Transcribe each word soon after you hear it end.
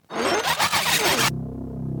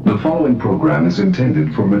The following program is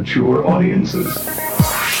intended for mature audiences.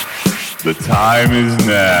 The time is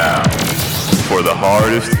now for the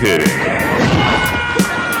hardest hitting,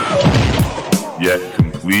 yet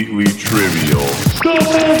completely trivial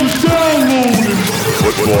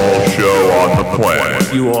football show on the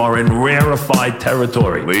planet. You are in rarefied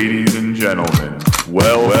territory. Ladies and gentlemen,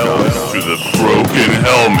 welcome to the Broken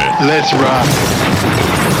Helmet. Let's rock.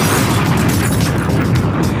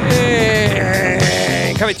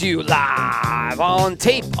 Hey, coming to you live on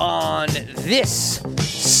tape on this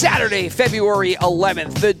Saturday, February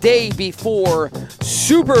 11th, the day before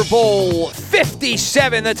Super Bowl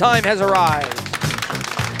 57. The time has arrived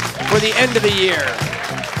for the end of the year.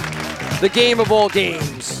 The game of all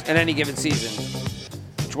games in any given season,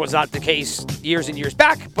 which was not the case years and years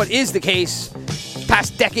back, but is the case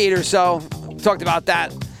past decade or so. We talked about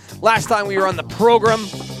that last time we were on the program.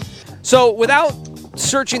 So without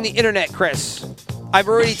searching the internet, Chris, I've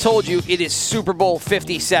already told you it is Super Bowl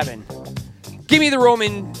 57. Give me the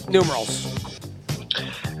Roman numerals.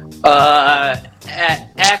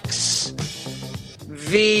 X,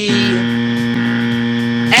 V,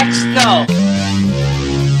 X, no.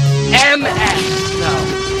 MX, no.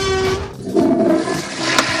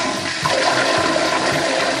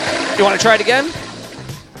 You want to try it again?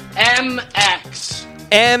 MX.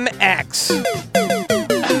 MX.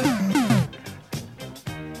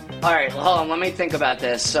 All right, hold on. Let me think about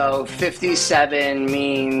this. So 57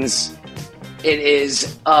 means it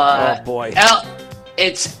is oh boy.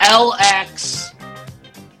 It's LX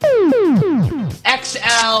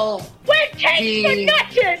XL V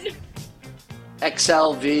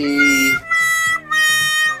XLV.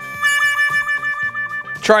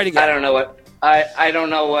 Try it again. I don't know what I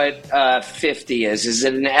don't know what 50 is. Is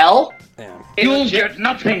it an L? Yeah. You'll get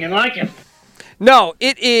nothing like it. No,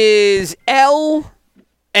 it is L.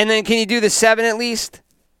 And then can you do the 7 at least?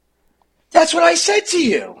 That's what I said to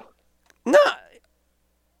you. No.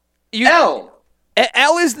 L.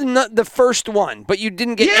 L is the first one, but you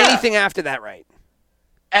didn't get anything after that right.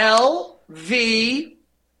 L V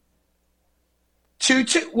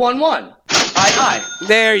 2211. I.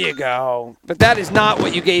 There you go. But that is not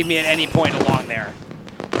what you gave me at any point along there.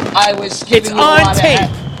 I was giving It's you a on lot tape. of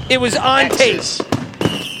It was on X's. tape.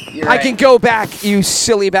 You're I right. can go back, you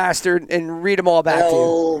silly bastard, and read them all back to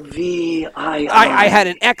you. LVII. I had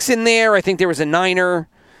an X in there. I think there was a Niner.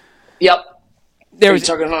 Yep. There Are was you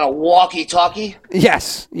talking on a walkie-talkie?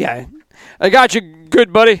 Yes, yeah. I got you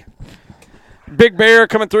good, buddy. Big Bear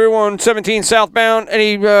coming through on 17 southbound.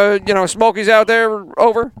 Any, Smokies out there?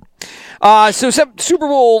 Over. So Super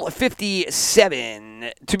Bowl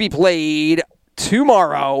 57 to be played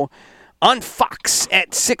tomorrow on Fox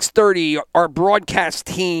at 6:30. Our broadcast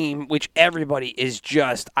team, which everybody is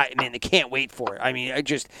just, they can't wait for it. I mean,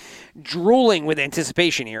 just drooling with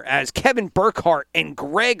anticipation here as Kevin Burkhardt and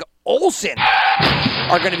Greg Olsen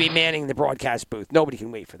are going to be manning the broadcast booth. Nobody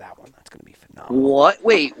can wait for that one. That's going to be phenomenal. What?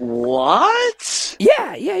 Wait, what?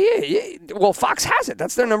 Yeah. Well, Fox has it.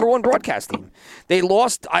 That's their number one broadcast team. They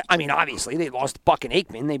lost, obviously, they lost Buck and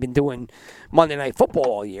Aikman. They've been doing Monday Night Football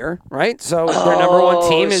all year, right? So their number one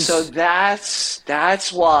team is... So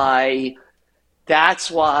that's why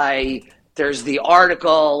there's the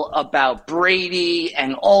article about Brady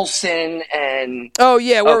and Olsen and... Oh,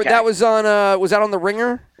 yeah. Okay. That was on... was that on The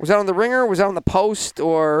Ringer? Was that on The Ringer? Was that on The Post?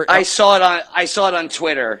 Or I saw it on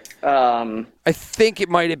Twitter. I think it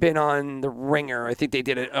might have been on The Ringer. I think they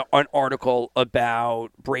did an article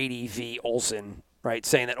about Brady v. Olsen, right?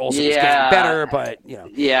 Saying that Olsen was getting better, but,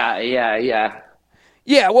 Yeah.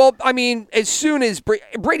 Yeah, well, I mean, as soon as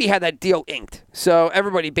Brady had that deal inked, so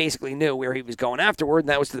everybody basically knew where he was going afterward, and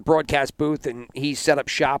that was to the broadcast booth, and he set up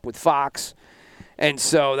shop with Fox. And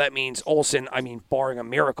so that means Olsen, barring a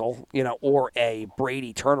miracle, or a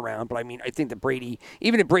Brady turnaround, but I think that Brady,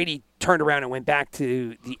 even if Brady turned around and went back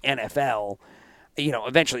to the NFL,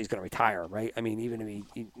 eventually he's going to retire, right? Even if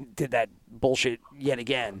he did that bullshit yet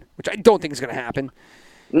again, which I don't think is going to happen.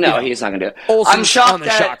 No, he's not going to do it. Olsen's on the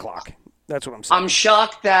shot clock. That's what I'm saying. I'm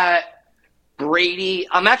shocked that Brady.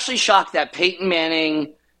 I'm actually shocked that Peyton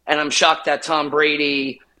Manning and I'm shocked that Tom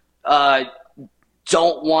Brady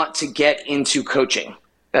don't want to get into coaching.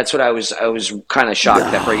 That's what I was kind of shocked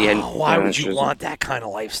that Brady hadn't. Why would you want that kind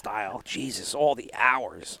of lifestyle? Jesus, all the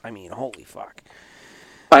hours. Holy fuck.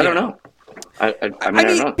 I don't know. I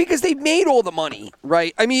don't know. Because they've made all the money,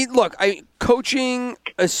 right? Look, coaching,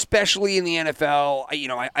 especially in the NFL,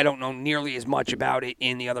 I don't know nearly as much about it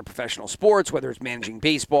in the other professional sports, whether it's managing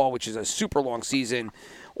baseball, which is a super long season,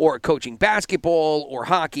 or coaching basketball or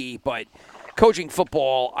hockey. But coaching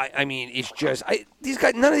football, it's just these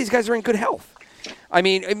guys. None of these guys are in good health. I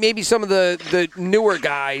mean, maybe some of the newer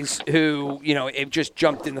guys who, have just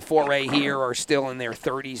jumped in the foray here are still in their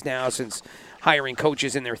 30s now, since hiring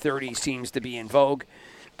coaches in their 30s seems to be in vogue.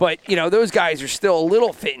 But, those guys are still a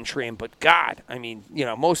little fit and trim. But, God, I mean,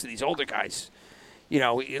 most of these older guys,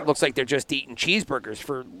 it looks like they're just eating cheeseburgers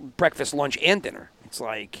for breakfast, lunch, and dinner. It's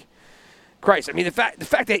like, Christ. I mean, the fact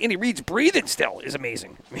that Andy Reid's breathing still is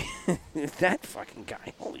amazing. I mean, that fucking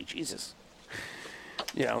guy, holy Jesus.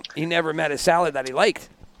 He never met a salad that he liked.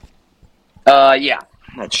 Yeah,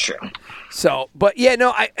 that's true. So, but yeah,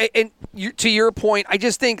 no, to your point, I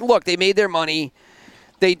just think, look, they made their money.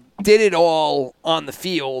 They did it all on the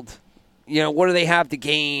field. What do they have to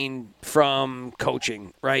gain from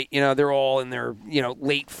coaching, right? They're all in their,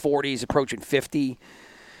 late 40s, approaching 50.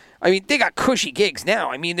 I mean, they got cushy gigs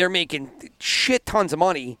now. I mean, they're making shit tons of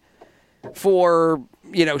money for,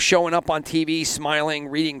 showing up on TV, smiling,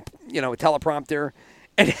 reading, a teleprompter.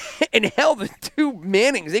 And hell, the two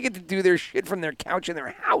Mannings, they get to do their shit from their couch in their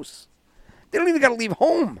house. They don't even got to leave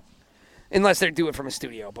home. Unless they do it from a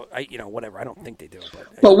studio, but whatever. I don't think they do.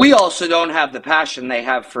 But we also don't have the passion they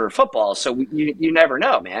have for football, so you never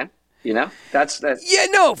know, man. That's. Yeah,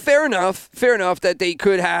 no, fair enough. Fair enough that they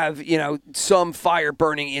could have some fire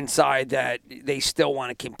burning inside that they still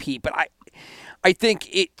want to compete. But I think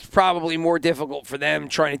it's probably more difficult for them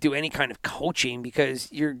trying to do any kind of coaching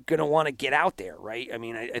because you're going to want to get out there, right? I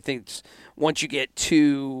mean, I think once you get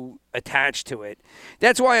too attached to it.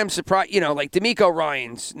 That's why I'm surprised, like DeMeco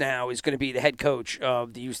Ryans now is going to be the head coach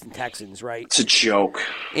of the Houston Texans, right? It's a joke.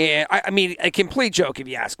 And I mean, a complete joke if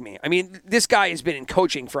you ask me. I mean, this guy has been in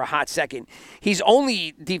coaching for a hot second. He's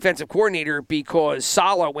only defensive coordinator because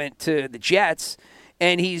Saleh went to the Jets,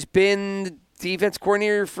 and he's been defense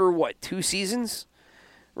coordinator for 2 seasons,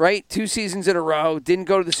 right? 2 seasons in a row. Didn't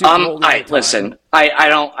go to the Super Bowl. Listen, I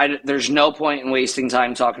don't. There's no point in wasting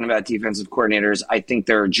time talking about defensive coordinators. I think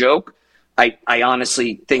they're a joke. I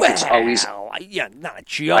honestly think it's always not a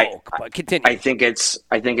joke. But continue. I think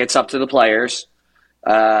it's up to the players.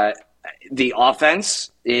 The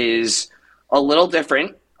offense is a little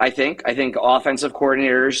different. I think offensive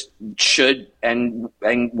coordinators should and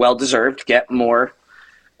well deserved get more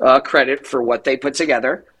credit for what they put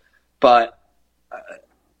together, but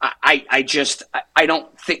I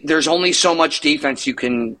don't think there's only so much defense you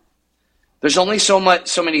can. There's only so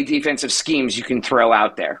many defensive schemes you can throw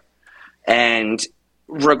out there, and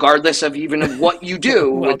regardless of even of what you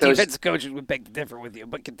do well, with those defensive coaches would beg to differ with you,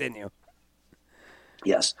 but continue.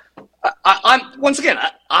 Yes,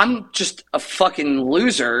 I'm just a fucking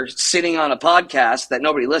loser sitting on a podcast that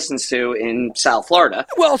nobody listens to in South Florida.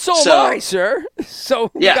 Well, so am I, sir. So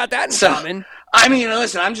we got that in common. I mean,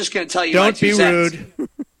 listen, I'm just going to tell you. Don't my 2 be cents. rude.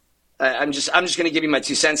 I'm just going to give you my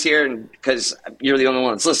 2 cents here, and because you're the only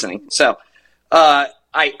one that's listening. So,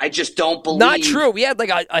 I just don't believe. Not true. We had like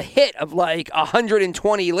a hit of like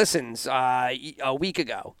 120 listens a week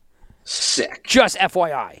ago. Sick. Just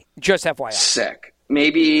FYI. Sick.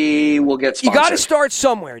 Maybe we'll get sponsored. You got to start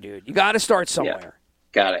somewhere, dude. You got to start somewhere.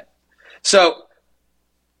 Yeah, got it. So,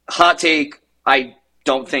 hot take, I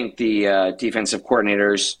don't think the defensive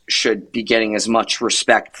coordinators should be getting as much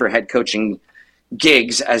respect for head coaching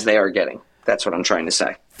gigs as they are getting. That's what I'm trying to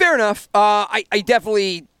say. Fair enough. I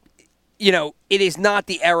definitely, it is not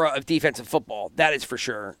the era of defensive football. That is for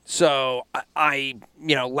sure. So I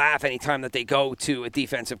laugh anytime that they go to a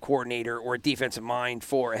defensive coordinator or a defensive mind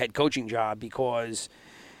for a head coaching job because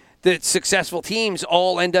the successful teams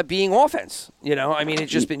all end up being offense. I mean,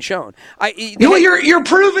 it's just been shown. You're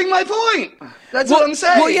proving my point. That's what I'm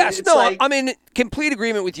saying. Well, yes, I'm in complete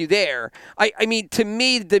agreement with you there. I mean, to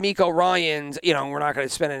me, DeMeco Ryans, we're not going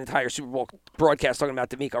to spend an entire Super Bowl broadcast talking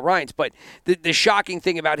about DeMeco Ryans, but the shocking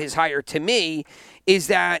thing about his hire to me is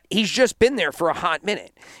that he's just been there for a hot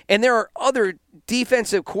minute. And there are other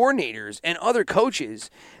defensive coordinators and other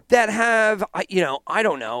coaches that have, I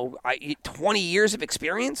don't know, 20 years of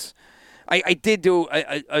experience. I did do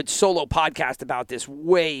a solo podcast about this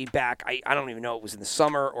way back. I don't even know, it was in the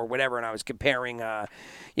summer or whatever, and I was comparing,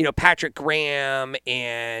 Patrick Graham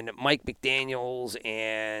and Mike McDaniels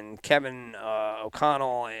and Kevin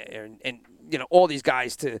O'Connell and all these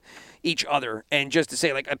guys to each other. And just to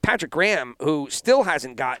say, like, Patrick Graham, who still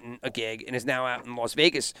hasn't gotten a gig and is now out in Las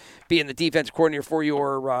Vegas being the defensive coordinator for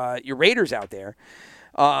your Raiders out there.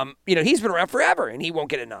 He's been around forever, and he won't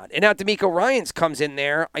get a nod. And now DeMeco Ryans comes in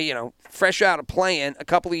there, fresh out of playing, a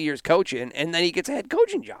couple of years coaching, and then he gets a head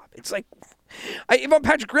coaching job. It's like, if I'm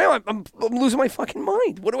Patrick Graham, I'm losing my fucking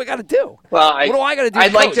mind. What do I got to do? Well, what do I got to do?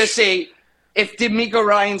 I'd like to say, if DeMeco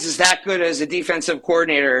Ryans is that good as a defensive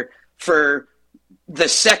coordinator for the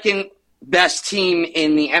second best team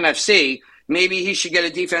in the NFC, maybe he should get a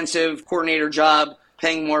defensive coordinator job,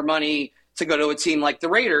 paying more money to go to a team like the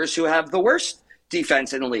Raiders, who have the worst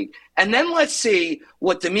defense in the league. And then let's see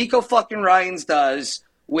what DeMeco fucking Ryans does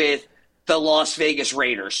with the Las Vegas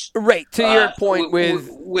Raiders. Right, to your point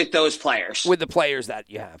with those players. With the players that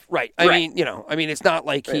you have. Right. I mean, it's not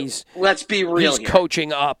like he's let's be real. He's here.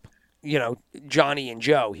 coaching up, Johnny and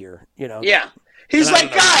Joe here, Yeah. He's and I like,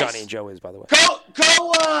 don't know who guys, Johnny and Joe is, by the way.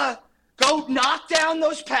 Go knock down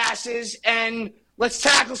those passes and let's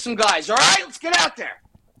tackle some guys. All right, let's get out there.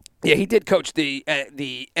 Yeah, he did coach the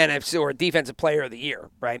NFC or Defensive Player of the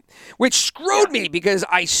Year, right? Which screwed me because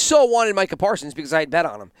I so wanted Micah Parsons because I had bet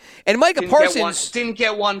on him. And Micah Parsons didn't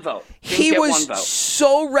get one vote. He was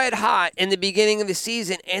so red hot in the beginning of the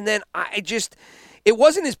season, and then it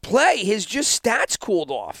wasn't his play. His just stats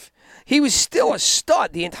cooled off. He was still a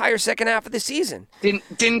stud the entire second half of the season.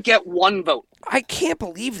 Didn't get one vote. I can't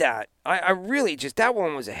believe that. I really that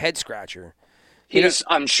one was a head scratcher.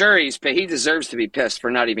 I'm sure he deserves to be pissed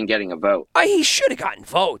for not even getting a vote. He should have gotten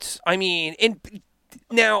votes. I mean,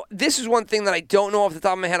 now this is one thing that I don't know off the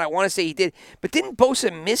top of my head. I want to say he did, but didn't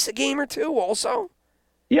Bosa miss a game or two also?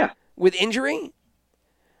 Yeah, with injury.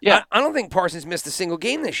 Yeah, I don't think Parsons missed a single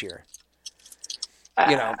game this year.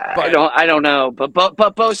 But I don't know, but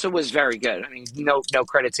Bosa was very good. I mean, no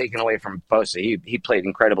credit taken away from Bosa. He played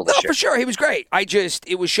incredible this year. For sure, he was great.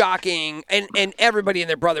 It was shocking, and everybody and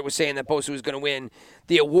their brother was saying that Bosa was going to win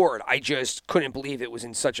the award. I just couldn't believe it was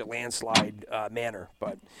in such a landslide manner.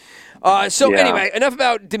 But anyway, enough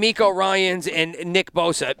about DeMeco Ryans and Nick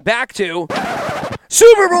Bosa. Back to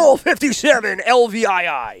Super Bowl 57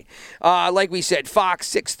 LVII. Like we said, Fox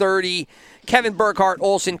 6:30. Kevin Burkhardt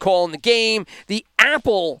Olsen calling the game. The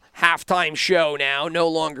Apple halftime show now, no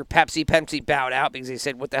longer Pepsi. Pepsi bowed out because they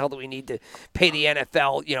said, what the hell do we need to pay the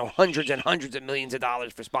NFL, hundreds and hundreds of millions of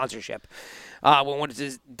dollars for sponsorship? What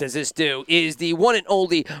does this do? Is the one and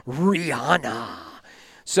only Rihanna.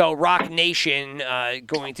 So Rock Nation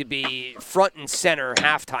going to be front and center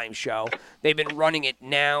halftime show. They've been running it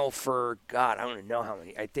now for, God, I don't even know how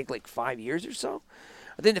many. I think like 5 years or so.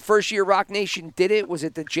 I think the first year Rock Nation did it, was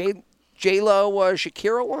it the J-Lo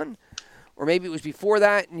Shakira one? Or maybe it was before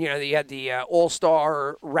that. And, they had the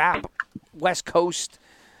All-Star Rap West Coast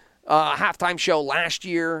halftime show last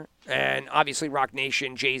year. And obviously Rock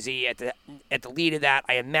Nation, Jay-Z at the lead of that.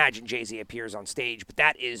 I imagine Jay-Z appears on stage. But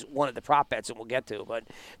that is one of the prop bets that we'll get to. But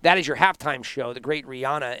that is your halftime show. The great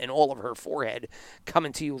Rihanna and all of her forehead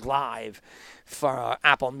coming to you live for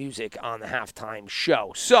Apple Music on the halftime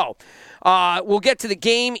show. So we'll get to the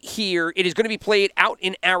game here. It is going to be played out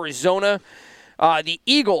in Arizona. The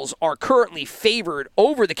Eagles are currently favored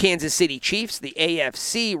over the Kansas City Chiefs, the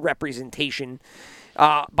AFC representation,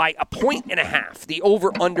 by 1.5. The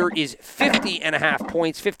over-under is 50.5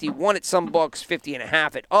 points, 51 at some books,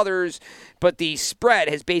 50.5 at others. But the spread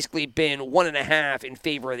has basically been 1.5 in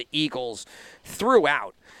favor of the Eagles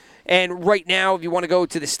throughout. And right now, if you want to go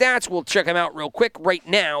to the stats, we'll check them out real quick. Right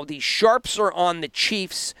now, the Sharps are on the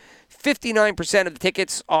Chiefs. 59% of the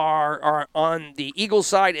tickets are on the Eagles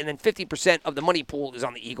side, and then 50% of the money pool is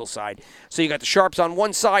on the Eagles side. So you got the Sharps on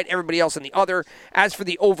one side, everybody else on the other. As for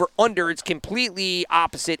the over-under, it's completely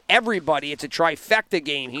opposite. Everybody, it's a trifecta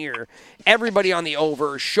game here. Everybody on the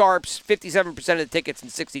over. Sharps, 57% of the tickets and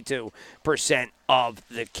 62% of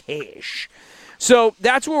the cash. So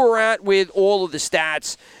that's where we're at with all of the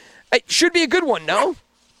stats. It should be a good one, no?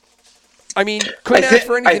 I mean, couldn't ask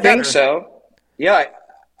for anything better. I think so. Yeah,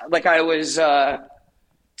 like I was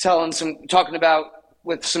talking about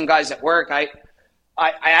with some guys at work, I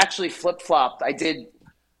actually flip-flopped. I did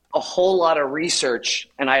a whole lot of research,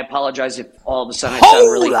 and I apologize if all of a sudden I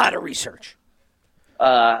sound really... Whole lot of research.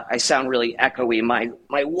 I sound really echoey.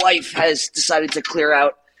 My wife has decided to clear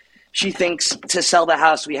out. She thinks to sell the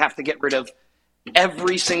house, we have to get rid of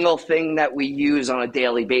every single thing that we use on a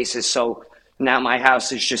daily basis. So now my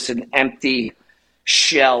house is just an empty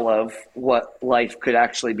shell of what life could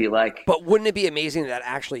actually be like. But wouldn't it be amazing that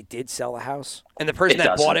actually did sell a house? And the person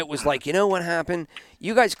that bought it was like, you know what happened?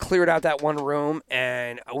 You guys cleared out that one room,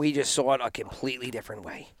 and we just saw it a completely different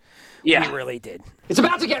way. Yeah. We really did. It's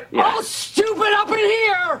about to get all stupid up in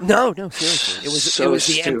here! No, seriously. It was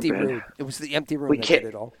the stupid. empty room. It was the empty room that did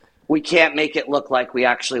it all. We can't make it look like we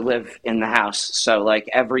actually live in the house. So, like,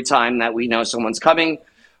 every time that we know someone's coming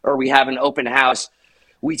or we have an open house,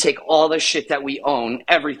 we take all the shit that we own,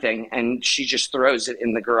 everything, and she just throws it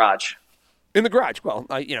in the garage. In the garage. Well,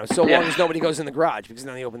 so long as nobody goes in the garage, because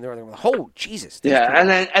then they open the door and they're like, oh, Jesus. Yeah,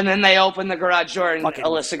 and then they open the garage door and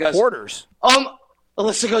Alyssa goes, quarters.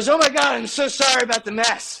 Alyssa goes, oh my God, I'm so sorry about the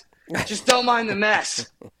mess. Just don't mind the mess.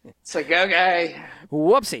 It's like, okay.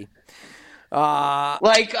 Whoopsie.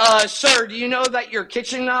 Sir, do you know that your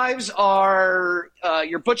kitchen knives are,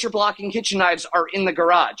 your butcher blocking kitchen knives are in the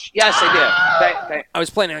garage? Yes, I do. I was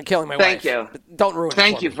planning on killing my wife. Thank you. Don't ruin it.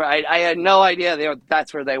 Thank you. I had no idea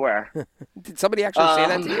that's where they were. Did somebody actually say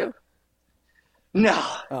that to you? No,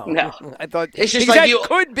 no. I thought it's just like that you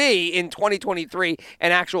could be in 2023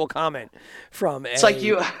 an actual comment from. It's like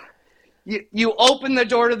you open the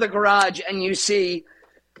door to the garage and you see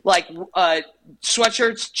like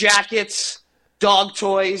sweatshirts, jackets, dog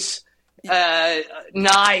toys,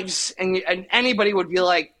 knives, and anybody would be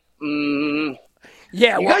like,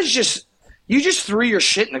 "Yeah, you just threw your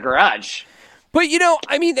shit in the garage." But,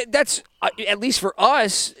 I mean, that's at least for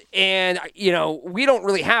us, and, we don't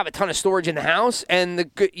really have a ton of storage in the house, and,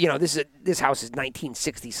 this house is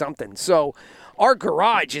 1960-something, so our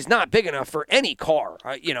garage is not big enough for any car.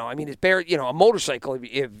 It's bare, a motorcycle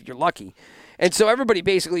if you're lucky. And so everybody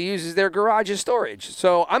basically uses their garage as storage.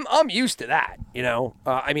 So I'm used to that,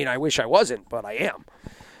 I wish I wasn't, but I am.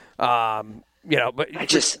 But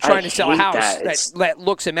trying to sell a house that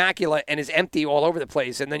looks immaculate and is empty all over the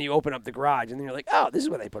place, and then you open up the garage, and then you're like, oh, this is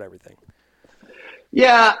where they put everything.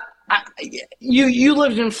 Yeah, you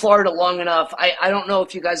lived in Florida long enough. I don't know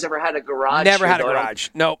if you guys ever had a garage. Never had a garage.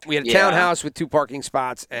 Nope, we had a townhouse with 2 parking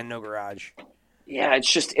spots and no garage. Yeah,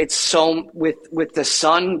 it's so with the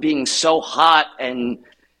sun being so hot and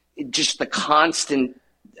just the constant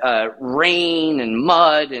rain and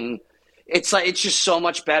mud and. It's just so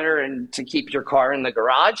much better and to keep your car in the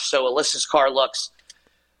garage. So Alyssa's car looks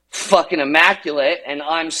fucking immaculate, and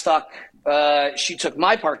I'm stuck. She took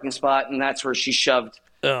my parking spot, and that's where she shoved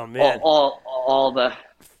all the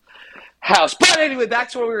house. But anyway,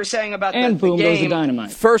 back to what we were saying about the boom game. Goes the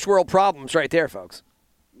dynamite. First world problems right there, folks.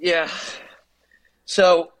 Yeah.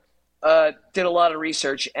 So did a lot of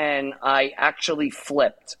research, and I actually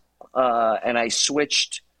flipped, and I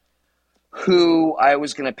switched who I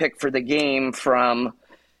was going to pick for the game from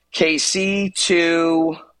KC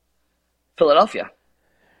to Philadelphia.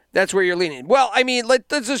 That's where you're leaning. Well, I mean, let's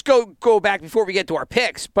just go back before we get to our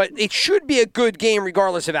picks, but it should be a good game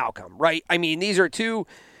regardless of outcome, right? I mean, these are 2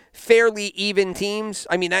 fairly even teams.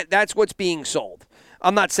 I mean, that's what's being sold.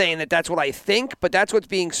 I'm not saying that that's what I think, but that's what's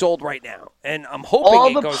being sold right now, and I'm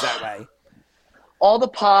hoping it goes that way. All the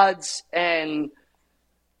pods and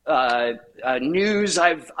news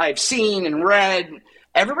I've seen and read,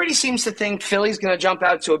 everybody seems to think Philly's going to jump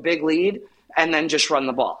out to a big lead and then just run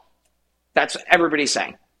the ball. That's what everybody's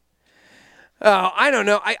saying. I don't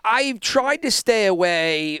know. I've tried to stay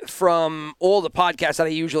away from all the podcasts that I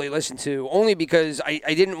usually listen to, only because I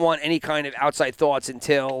didn't want any kind of outside thoughts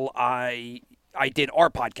until I did our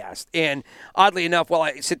podcast. And oddly enough, while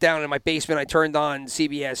I sit down in my basement, I turned on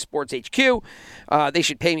CBS Sports HQ. They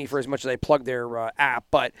should pay me for as much as I plug their app.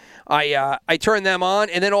 But I turned them on,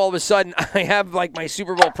 and then all of a sudden, I have like my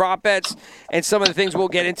Super Bowl prop bets and some of the things we'll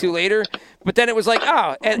get into later. But then it was like,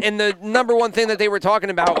 and the number one thing that they were talking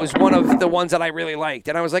about was one of the ones that I really liked.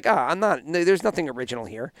 And I was like, there's nothing original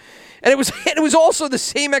here. And it was also the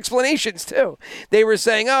same explanations, too. They were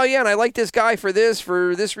saying, oh, yeah, and I like this guy for this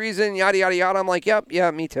reason, yada, yada, yada. I'm like, yep,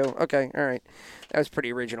 yeah, me too. Okay, all right. That was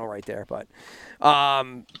pretty original right there.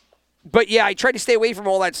 But yeah, I tried to stay away from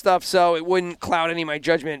all that stuff so it wouldn't cloud any of my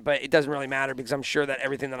judgment, but it doesn't really matter because I'm sure that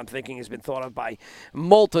everything that I'm thinking has been thought of by a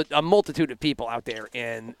multitude of people out there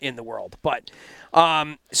in the world. But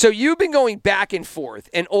so you've been going back and forth,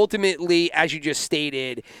 and ultimately, as you just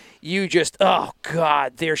stated, oh,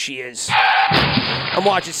 God, there she is. I'm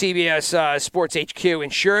watching CBS Sports HQ,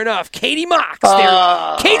 and sure enough, Katie Mox.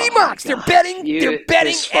 Katie Mox, they're betting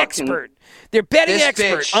expert. They're betting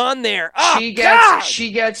expert on there. Oh,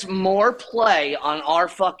 she gets more play on our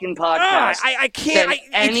fucking podcast I can't, than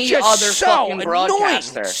any it's just other so fucking annoying.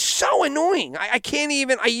 broadcaster. So annoying. I can't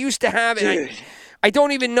even. I used to have it. I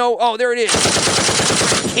don't even know. Oh, there it is.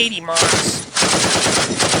 Katie Mox.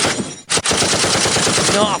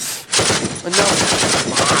 Enough.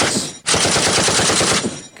 Mox.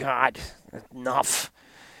 God. Enough.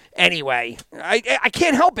 Anyway, I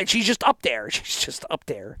can't help it. She's just up there.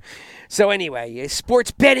 So anyway,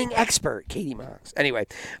 sports betting expert, Katie Mox. Anyway,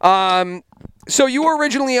 so you were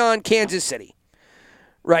originally on Kansas City,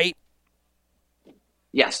 right?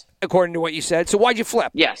 Yes. According to what you said. So why'd you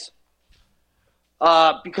flip? Yes.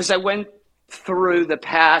 Because I went through the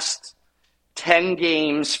past 10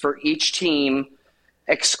 games for each team,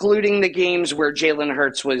 excluding the games where Jalen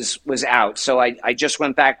Hurts was out. So I just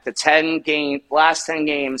went back to last 10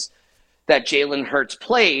 games that Jalen Hurts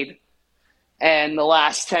played, and the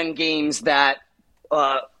last 10 games that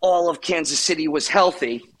all of Kansas City was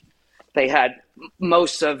healthy. They had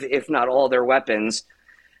most of, if not all, their weapons.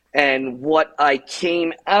 And what I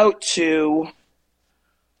came out to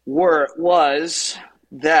was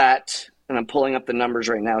that, and I'm pulling up the numbers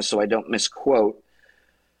right now so I don't misquote,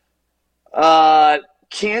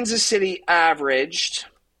 Kansas City averaged.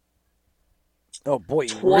 Oh boy,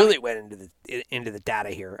 you really went into the data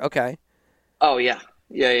here. Okay. Oh yeah.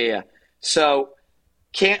 So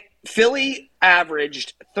Philly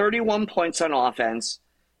averaged 31 points on offense.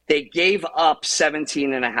 They gave up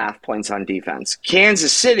 17.5 points on defense.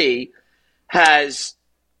 Kansas City has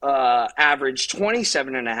averaged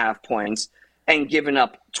 27.5 points and given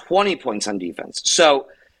up 20 points on defense. So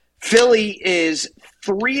Philly is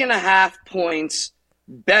 3.5 points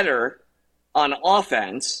better on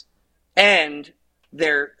offense, and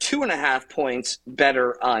they're 2.5 points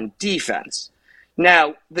better on defense.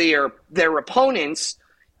 Now, their opponents,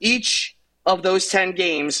 each of those 10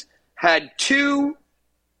 games, had two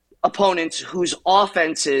opponents whose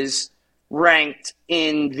offenses ranked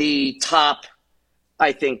in the top,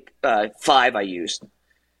 I think, 5 I used.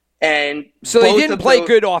 And so they didn't play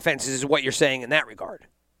good offenses is what you're saying in that regard.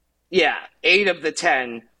 Yeah, 8 of the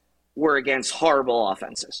 10 were against horrible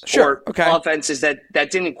offenses. Sure, or okay. offenses that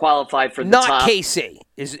didn't qualify for the not top. Not KC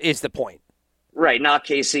is the point. Right, not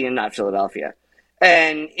KC and not Philadelphia.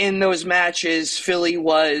 And in those matches, Philly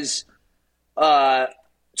was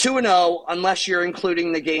 2-0, unless you're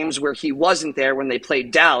including the games where he wasn't there when they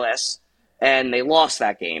played Dallas, and they lost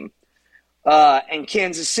that game. And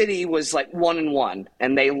Kansas City was like 1-1,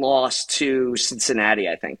 and they lost to Cincinnati,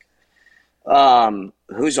 I think,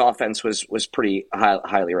 whose offense was pretty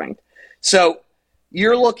highly ranked. So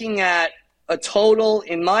you're looking at a total,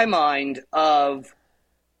 in my mind, of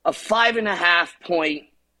a 5.5 point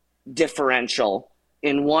differential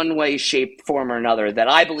in one way, shape, form, or another that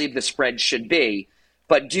I believe the spread should be.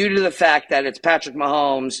 But due to the fact that it's Patrick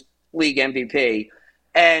Mahomes, league MVP,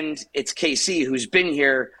 and it's KC, who's been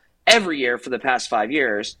here every year for the past 5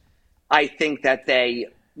 years, I think that they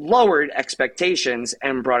lowered expectations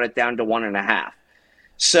and brought it down to 1.5.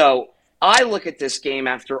 So I look at this game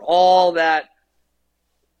after all that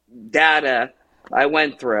data I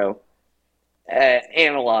went through,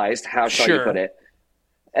 analyzed, how shall you put it,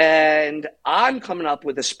 and I'm coming up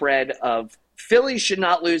with a spread of Philly should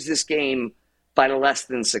not lose this game by less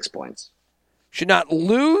than 6 points. Should not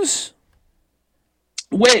lose?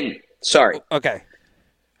 Win. Sorry. Okay.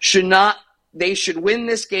 They should win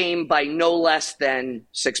this game by no less than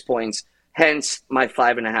 6 points, hence my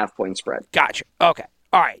 5.5 point spread. Gotcha. Okay.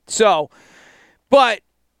 All right. So, but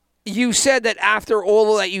you said that after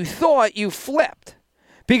all that you thought, you flipped.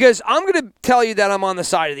 Because I'm going to tell you that I'm on the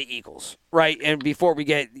side of the Eagles, right? And before we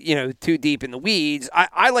get, too deep in the weeds,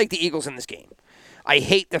 I like the Eagles in this game. I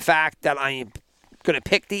hate the fact that I'm going to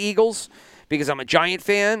pick the Eagles because I'm a Giant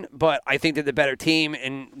fan, but I think they're the better team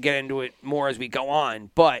and get into it more as we go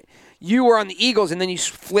on. But you were on the Eagles and then you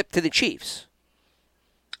flipped to the Chiefs.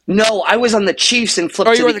 No, I was on the Chiefs and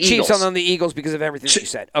flipped to the Eagles. Oh, you were on the Chiefs and on the Eagles because of everything that you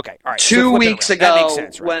said. Okay, all right. 2 weeks ago, that makes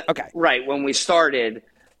sense, right? When we started,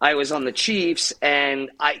 I was on the Chiefs, and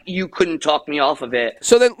you couldn't talk me off of it.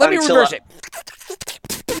 So then let me reverse it.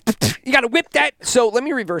 You got to whip that. So let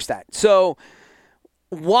me reverse that. So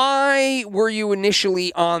why were you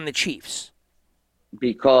initially on the Chiefs?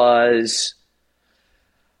 Because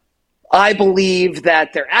I believe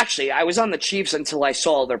that I was on the Chiefs until I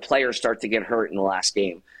saw their players start to get hurt in the last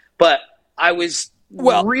game. But I was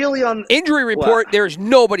really on injury report. There's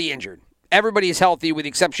nobody injured. Everybody is healthy with the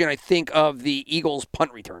exception, I think, of the Eagles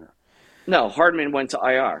punt returner. No, Hardman went to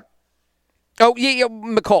IR. Oh, yeah,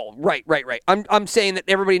 McCall. Right. I'm saying that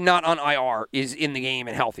everybody not on IR is in the game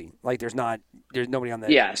and healthy. Like there's nobody on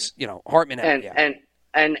the Hartman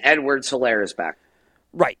and Edwards-Helaire is back.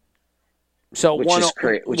 Right. So which one is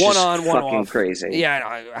on, one fucking off. Crazy.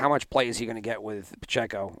 Yeah, how much play is he going to get with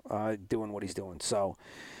Pacheco doing what he's doing? So,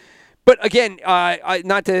 but again,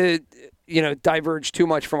 not to diverge too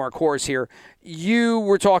much from our course here. You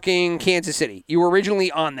were talking Kansas City. You were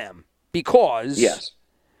originally on them because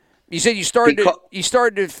you said you started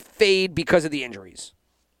to fade because of the injuries.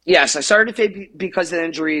 Yes, I started to fade because of the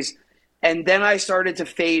injuries, and then I started to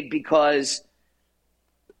fade because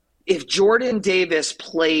if Jordan Davis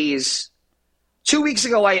plays 2 weeks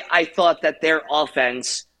ago, I thought that their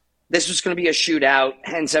offense, this was going to be a shootout,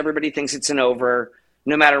 hence everybody thinks it's an over.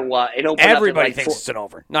 No matter what, it opened Everybody up at thinks it's an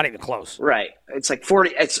over. Not even close. Right. It's like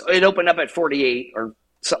 40. It opened up at 48 or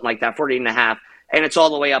something like that, 48.5, and it's all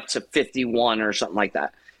the way up to 51 or something like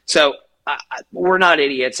that. So we're not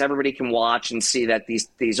idiots. Everybody can watch and see that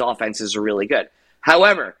these offenses are really good.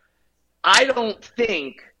 However, I don't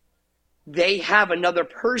think they have another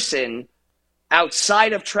person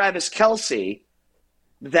outside of Travis Kelce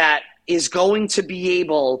that is going to be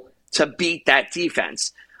able to beat that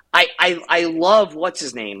defense. I love what's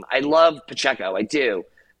his name. I love Pacheco. I do.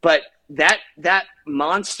 But that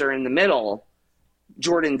monster in the middle,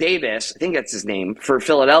 Jordan Davis, I think that's his name, for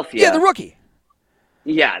Philadelphia. Yeah, the rookie.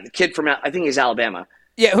 Yeah, the kid from, I think he's Alabama.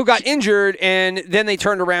 Yeah, who got injured, and then they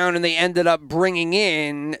turned around and they ended up bringing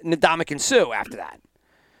in Ndamukong Suh after that.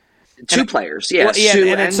 Two players, yeah. Well, yeah, Sue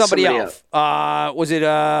and then somebody else. Was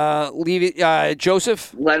it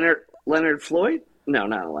Joseph? Leonard Floyd? No,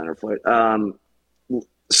 not Leonard Floyd.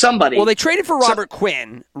 Somebody. Well, they traded for Robert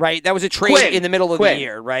Quinn, right? That was a trade in the middle of the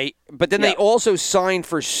year, right? But then they also signed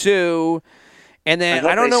for Sue. And then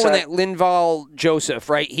I don't know when that Linval Joseph,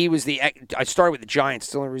 right? He was I started with the Giants.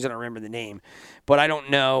 It's the only reason I remember the name. But I don't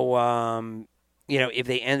know, if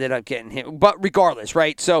they ended up getting him. But regardless,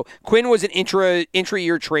 right? So Quinn was an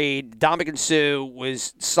intra-year trade. Ndamukong Suh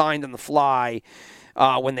was signed on the fly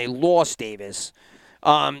when they lost Davis.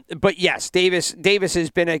 But yes, Davis has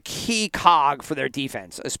been a key cog for their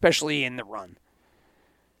defense, especially in the run.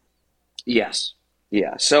 Yes.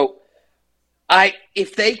 Yeah. So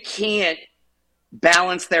if they can't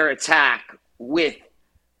balance their attack with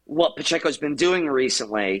what Pacheco's been doing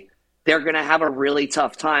recently, they're going to have a really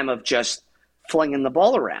tough time of just flinging the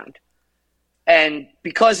ball around. And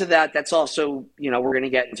because of that, that's also, we're going to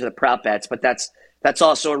get into the prop bets, but that's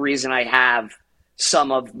also a reason I have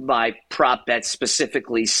some of my prop bets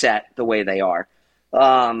specifically set the way they are.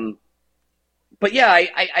 But yeah,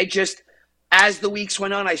 I just, as the weeks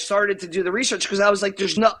went on, I started to do the research because I was like,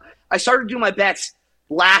 I started to do my bets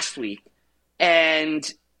last week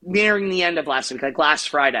and nearing the end of last week, like last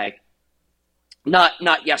Friday, not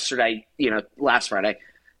yesterday, last Friday.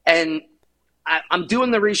 And I'm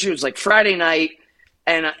doing the research. It was like Friday night.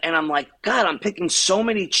 And I'm like, God, I'm picking so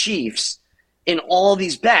many Chiefs in all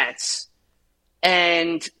these bets.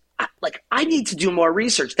 And I need to do more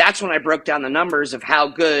research. That's when I broke down the numbers of how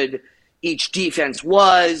good each defense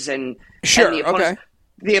was, and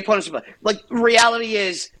the opponents. Like, reality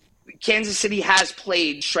is, Kansas City has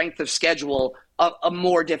played strength of schedule a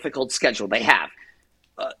more difficult schedule. They have.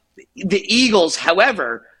 The Eagles,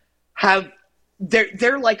 however,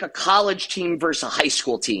 they're like a college team versus a high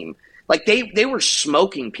school team. Like they were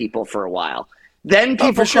smoking people for a while. Then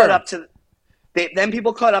people caught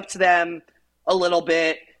up to them a little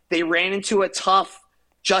bit. They ran into a tough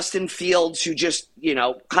Justin Fields who just,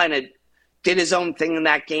 kind of did his own thing in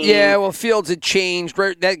that game. Yeah, well, Fields had changed.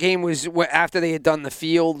 That game was after they had done the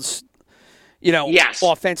Fields,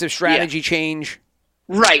 offensive strategy change.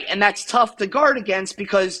 Right, and that's tough to guard against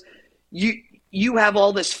because you have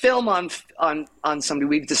all this film on somebody.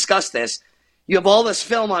 We've discussed this. You have all this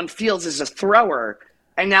film on Fields as a thrower,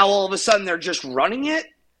 and now all of a sudden they're just running it,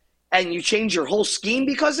 and you change your whole scheme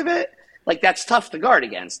because of it. Like, that's tough to guard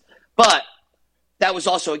against. But that was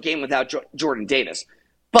also a game without Jordan Davis.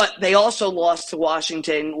 But they also lost to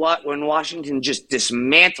Washington when Washington just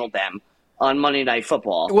dismantled them on Monday Night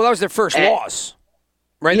Football. Well, that was their first loss,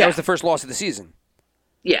 right? Yeah. That was the first loss of the season.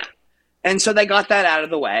 Yeah. And so they got that out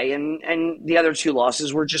of the way, and the other two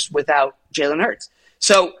losses were just without Jalen Hurts.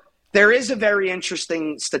 So there is a very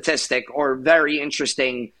interesting statistic or very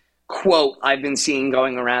interesting quote I've been seeing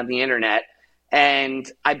going around the internet, and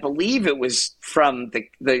I believe it was from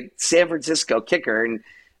the San Francisco kicker, and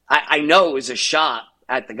I know it was a shot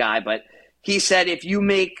at the guy, but he said if you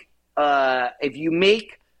make Jalen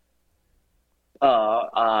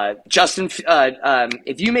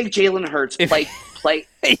Hurts play.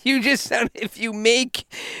 You just sound if you make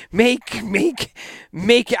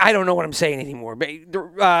I don't know what I'm saying anymore.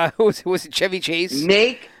 Was it Chevy Chase?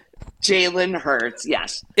 Make Jalen Hurts,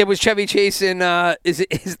 yes. It was Chevy Chase in is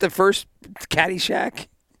the first Caddyshack?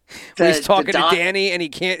 He's talking to Danny and he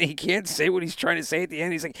can't say what he's trying to say at the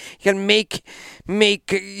end. He's like, you can make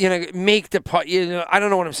the part. I don't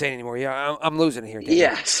know what I'm saying anymore. Yeah, I'm losing it here, Danny.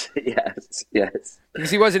 Yes.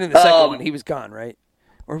 Because he wasn't in the second one. He was gone, right?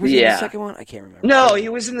 Or was he in the second one? I can't remember. No, he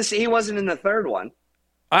wasn't in the third one.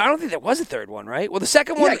 I don't think there was a third one, right? Well, the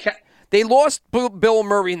second one, they lost Bill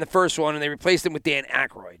Murray in the first one, and they replaced him with Dan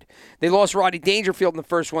Aykroyd. They lost Rodney Dangerfield in the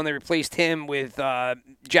first one. They replaced him with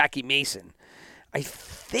Jackie Mason. I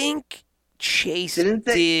think Chase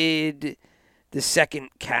did the second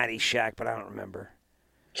Caddyshack, but I don't remember.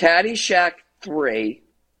 Caddyshack 3.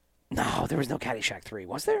 No, there was no Caddyshack 3.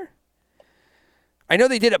 Was there? I know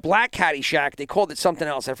they did a Black Caddyshack. They called it something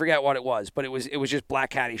else. I forget what it was, but it was just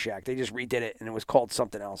Black Caddyshack. They just redid it, and it was called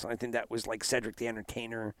something else. And I think that was like Cedric the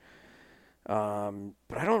Entertainer. But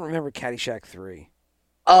I don't remember Caddyshack 3.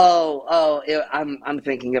 I'm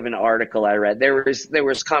thinking of an article I read. There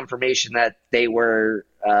was confirmation that they were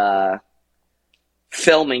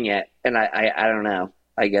filming it, and I don't know.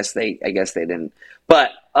 I guess they didn't.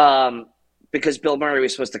 But because Bill Murray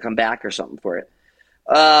was supposed to come back or something for it.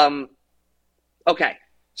 Okay,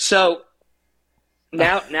 so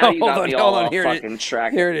now you got me all fucking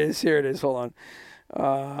track. Here it is. Hold on.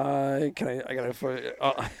 I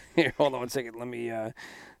gotta. Here, hold on one second. Let me.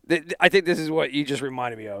 I think this is what you just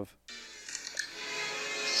reminded me of.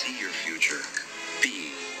 See your future.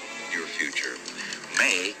 Be your future.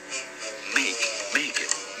 Make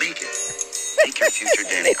it. Make your future,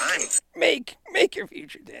 Danny. Make your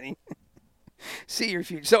future, Danny. See your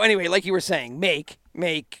future. So anyway, like you were saying, make.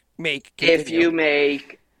 Continue. If you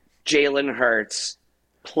make Jalen Hurts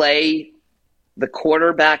play the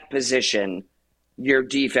quarterback position, your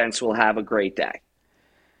defense will have a great day.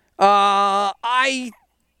 I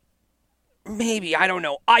don't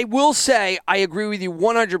know. I will say I agree with you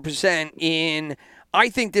 100% in I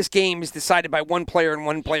think this game is decided by one player and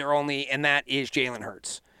one player only, and that is Jalen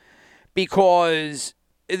Hurts. Because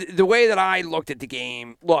the way that I looked at the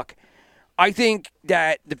game, look, I think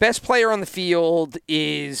that the best player on the field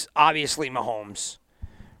is obviously Mahomes,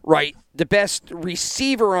 right? The best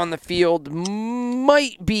receiver on the field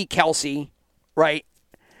might be Kelsey, right?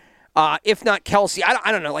 If not Kelsey,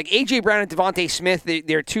 I don't know. Like A.J. Brown and Devontae Smith,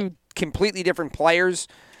 they're two completely different players.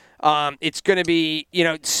 It's going to be,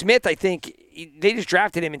 Smith, I think, they just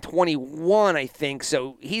drafted him in 21, I think,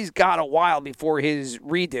 so he's got a while before his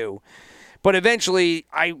redo. But eventually,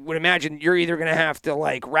 I would imagine you're either going to have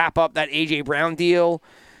to, wrap up that A.J. Brown deal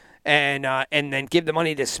and then give the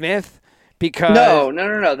money to Smith because...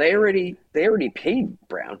 No. They already paid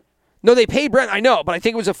Brown. No, they paid Brown. I know, but I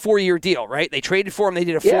think it was a 4-year deal, right? They traded for him. They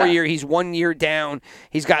did a 4-year. He's 1 year down.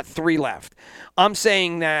 He's got 3 left. I'm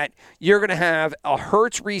saying that you're going to have a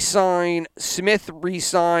Hurts re-sign, Smith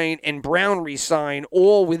re-sign, and Brown re-sign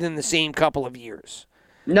all within the same couple of years.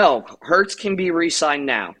 No, Hurts can be re-signed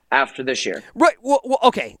now after this year. Right. Well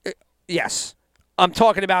okay. Yes. I'm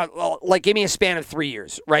talking about, give me a span of 3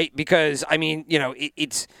 years, right? Because,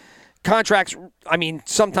 it's... Contracts,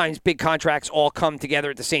 sometimes big contracts all come together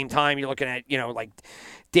at the same time. You're looking at, like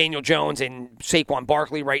Daniel Jones and Saquon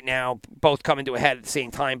Barkley right now, both coming to a head at the same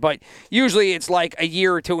time. But usually it's like a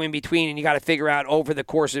year or two in between, and you got to figure out over the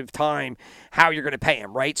course of time how you're going to pay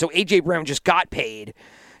him, right? So A.J. Brown just got paid.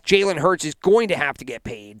 Jalen Hurts is going to have to get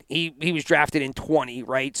paid. He was drafted in 20,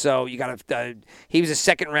 right? So you got to. He was a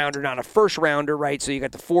second rounder, not a first rounder, right? So you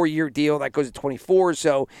got the 4-year deal that goes to 24,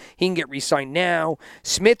 so he can get re-signed now.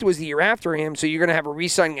 Smith was the year after him, so you're going to have a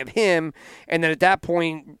re-signing of him, and then at that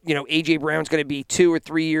point, A.J. Brown's going to be 2 or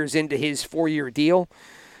 3 years into his 4-year deal,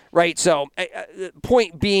 right? So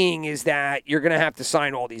point being is that you're going to have to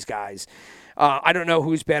sign all these guys. I don't know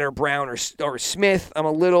who's better, Brown or Smith. I'm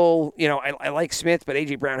a little, I like Smith, but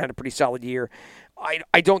A.J. Brown had a pretty solid year.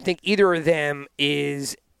 I don't think either of them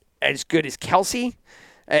is as good as Kelsey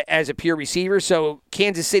as a pure receiver. So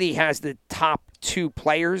Kansas City has the top 2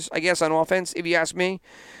 players, I guess, on offense, if you ask me.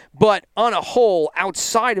 But on a whole,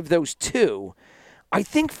 outside of those 2, I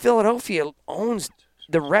think Philadelphia owns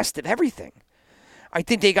the rest of everything. I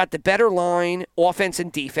think they got the better line, offense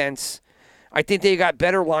and defense. I think they got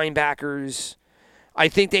better linebackers. I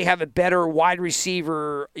think they have a better wide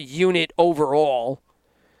receiver unit overall.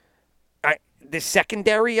 The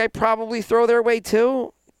secondary, I probably throw their way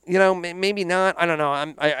too. Maybe not. I don't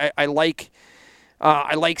know. I like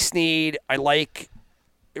Snead. I like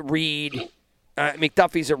Reed.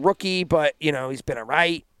 McDuffie's a rookie, but he's been all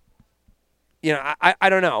right. I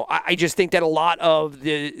don't know. I just think that a lot of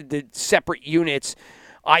the separate units,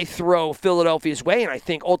 I throw Philadelphia's way, and I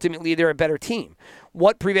think ultimately they're a better team.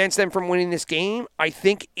 What prevents them from winning this game? I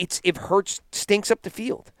think it's if Hurts stinks up the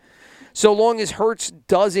field. So long as Hurts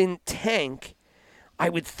doesn't tank, I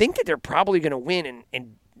would think that they're probably going to win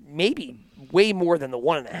and maybe way more than the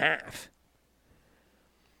 1.5.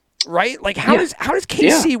 Right? How does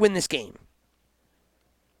KC win this game?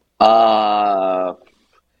 I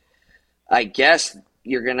guess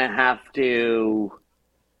you're going to have to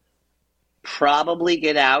probably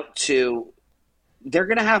get out to – they're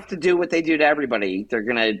going to have to do what they do to everybody. They're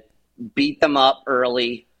going to beat them up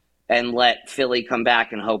early and let Philly come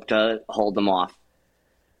back and hope to hold them off.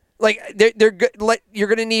 You're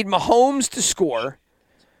going to need Mahomes to score,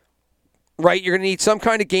 right? You're going to need some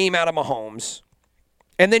kind of game out of Mahomes.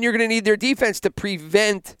 And then you're going to need their defense to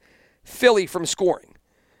prevent Philly from scoring.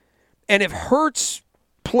 And if Hurts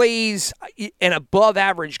plays an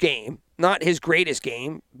above-average game, not his greatest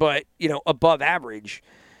game, but, above average,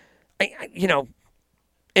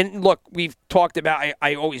 and look, we've talked about,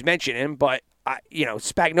 I always mention him, but,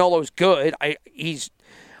 Spagnuolo's good. He's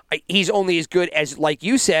only as good as, like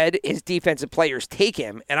you said, his defensive players take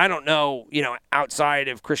him. And I don't know, outside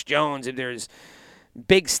of Chris Jones, if there's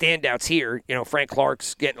big standouts here. Frank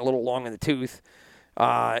Clark's getting a little long in the tooth.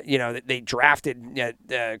 They drafted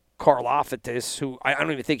Karlaftis, who I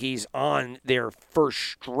don't even think he's on their first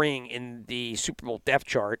string in the Super Bowl depth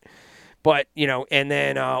chart. But, and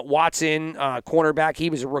then Watson, cornerback, he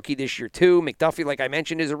was a rookie this year too. McDuffie, like I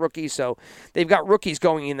mentioned, is a rookie. So they've got rookies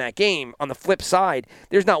going in that game. On the flip side,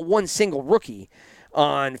 there's not one single rookie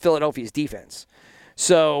on Philadelphia's defense.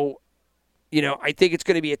 So, I think it's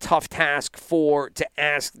going to be a tough task to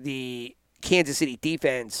ask the Kansas City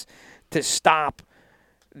defense to stop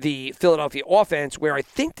the Philadelphia offense, where I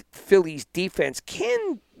think Philly's defense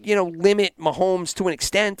can, limit Mahomes to an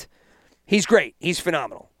extent. He's great. He's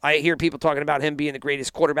phenomenal. I hear people talking about him being the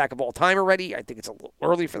greatest quarterback of all time already. I think it's a little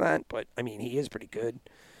early for that, but, he is pretty good.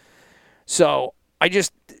 So I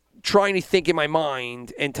just trying to think in my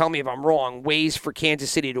mind, and tell me if I'm wrong, ways for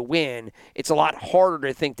Kansas City to win. It's a lot harder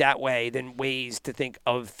to think that way than ways to think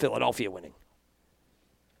of Philadelphia winning.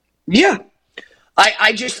 Yeah.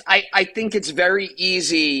 I think it's very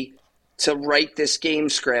easy to write this game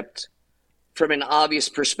script from an obvious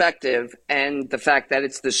perspective, and the fact that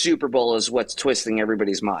it's the Super Bowl is what's twisting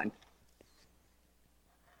everybody's mind.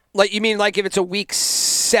 Like, you mean like if it's a Week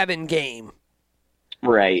 7 game?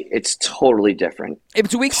 Right. It's totally different. If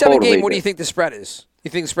it's a Week 7 game, what do you think the spread is?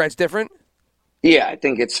 You think the spread's different? Yeah, I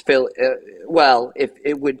think it's well, if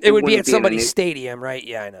it would be at somebody's stadium, right?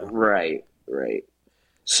 Yeah, I know. Right.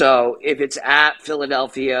 So if it's at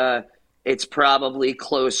Philadelphia, it's probably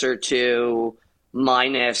closer to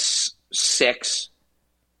 -6.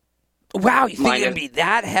 Wow, you think it'd be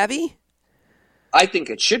that heavy? I think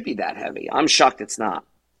it should be that heavy. I'm shocked it's not.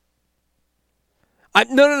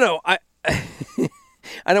 No.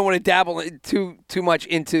 I don't want to dabble too much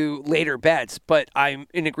into later bets, but I'm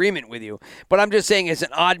in agreement with you. But I'm just saying, as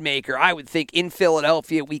an odd maker, I would think in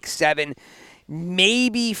Philadelphia, Week 7,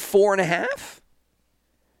 maybe 4.5.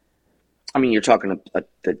 You're talking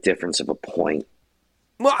the difference of a point.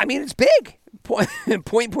 Well, it's big. Point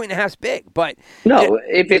and a half's big, but no.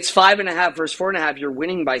 If it's 5.5 versus 4.5, you're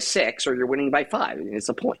winning by 6 or you're winning by 5. It's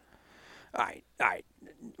a point. All right.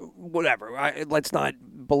 Whatever. Let's not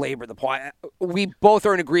belabor the point. We both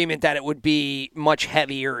are in agreement that it would be much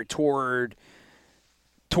heavier toward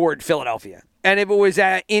Philadelphia. And if it was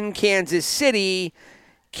in Kansas City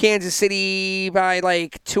by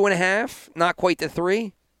like 2.5, not quite to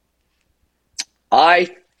 3.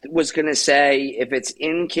 I was going to say if it's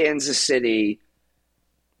in Kansas City,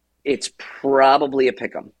 it's probably a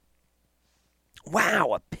pick'em.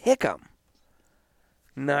 Wow, a pick'em.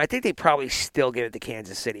 No, I think they probably still give it to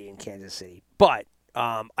Kansas City in Kansas City. But,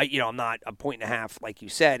 I'm not a 1.5, like you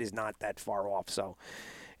said, is not that far off. So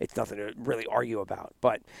it's nothing to really argue about.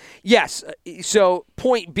 But, yes, so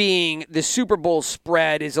point being, the Super Bowl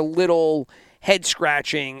spread is a little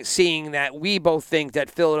head-scratching, seeing that we both think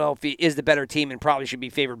that Philadelphia is the better team and probably should be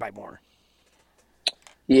favored by more.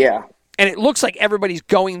 Yeah. And it looks like everybody's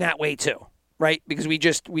going that way too, right? Because we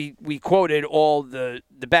quoted all the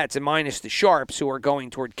bets, and minus the sharps who are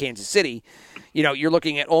going toward Kansas City. You're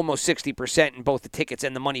looking at almost 60% in both the tickets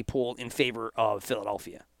and the money pool in favor of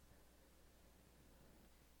Philadelphia.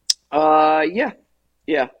 Yeah.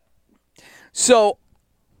 So,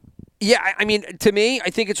 yeah, to me, I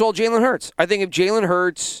think it's all Jalen Hurts. I think if Jalen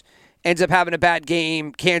Hurts ends up having a bad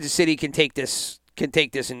game, Kansas City can take this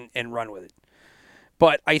and run with it.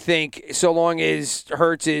 But I think so long as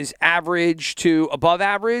Hurts is average to above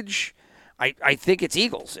average, I think it's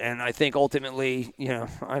Eagles. And I think ultimately,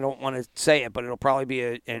 I don't want to say it, but it'll probably be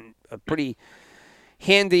a pretty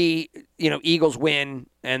handy, Eagles win,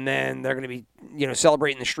 and then they're going to be,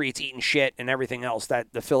 celebrating the streets, eating shit, and everything else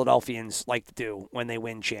that the Philadelphians like to do when they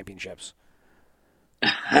win championships.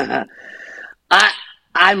 I'm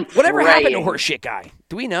Whatever praying. happened to Horse Shit Guy?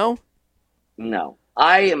 Do we know? No.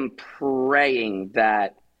 I am praying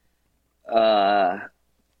that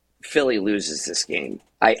Philly loses this game.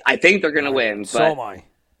 I think they're going to win, so but am I.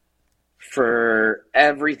 For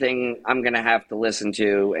everything I'm going to have to listen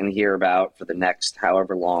to and hear about for the next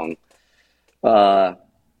however long,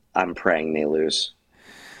 I'm praying they lose.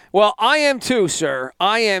 Well, I am too, sir.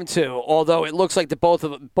 I am too, although it looks like the both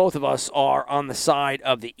of us are on the side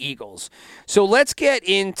of the Eagles. So let's get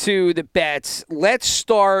into the bets. Let's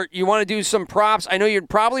start. You want to do some props? I know you'd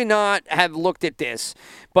probably not have looked at this,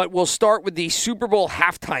 but we'll start with the Super Bowl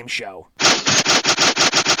halftime show.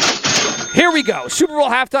 Here we go. Super Bowl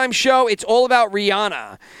halftime show. It's all about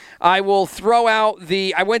Rihanna. I will throw out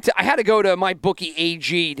I had to go to my bookie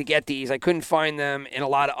AG to get these. I couldn't find them in a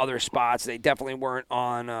lot of other spots. They definitely weren't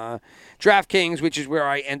on DraftKings, which is where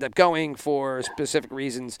I end up going for specific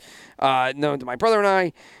reasons known to my brother and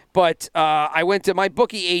I. But I went to my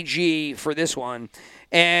bookie AG for this one.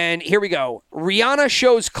 And here we go. Rihanna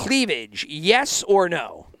shows cleavage, yes or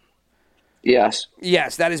no? Yes.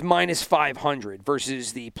 Yes, that is minus 500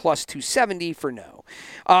 versus the plus 270 for no.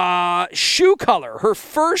 Shoe color, her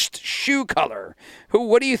first shoe color.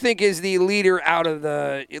 What do you think is the leader in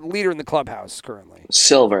the clubhouse currently?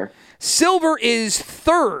 Silver. Silver is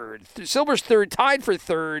third. Silver's third, tied for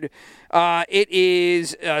third. It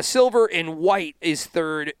is silver and white is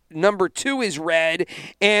third. Number 2 is red,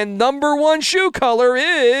 and number 1 shoe color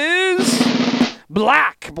is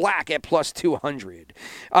black. Black at plus 200.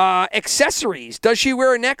 Accessories. Does she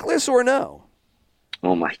wear a necklace or no?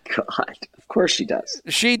 Oh my God! Of course she does.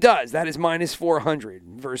 She does. That is minus 400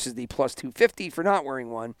 versus the plus 250 for not wearing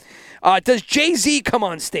one. Does Jay-Z come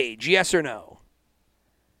on stage? Yes or no?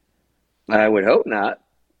 I would hope not.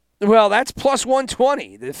 Well, that's plus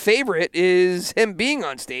 120. The favorite is him being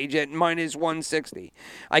on stage at minus 160.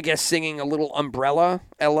 I guess singing a little Umbrella,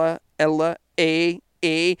 Ella, A.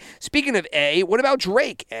 Speaking of A, what about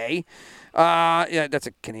Drake, A? Yeah, that's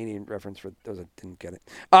a Canadian reference for those that didn't get it.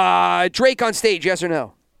 Drake on stage, yes or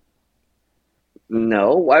no?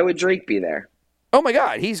 No. Why would Drake be there? Oh, my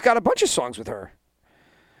God. He's got a bunch of songs with her.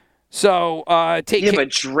 So, but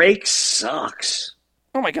Drake sucks.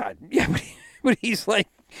 Oh, my God. Yeah, but he's like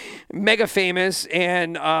mega famous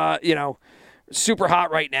and, super hot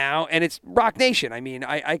right now, and it's Rock Nation. I mean,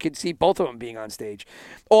 I could see both of them being on stage.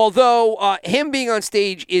 Although him being on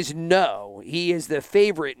stage is no. He is the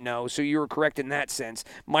favorite no, so you were correct in that sense.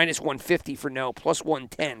 Minus 150 for no, plus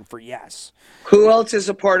 110 for yes. Who else is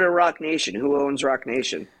a part of Rock Nation? Who owns Rock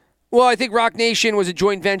Nation? Well, I think Rock Nation was a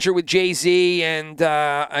joint venture with Jay-Z and,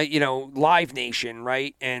 Live Nation,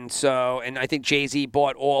 right? And I think Jay-Z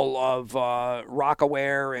bought all of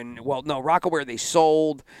Rockaware Rockaware they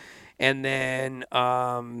sold. And then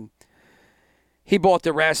he bought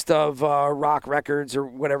the rest of Rock Records or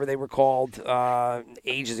whatever they were called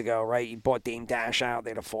ages ago, right? He bought Dame Dash out. They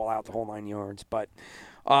had to fall out the whole 9 yards. But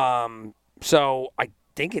so I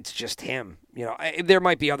think it's just him. There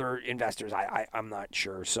might be other investors. I'm not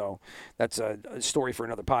sure. So that's a story for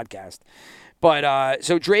another podcast. But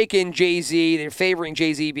so Drake and Jay-Z, they're favoring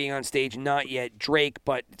Jay-Z being on stage, not yet Drake,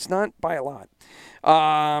 but it's not by a lot.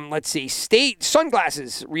 Let's see.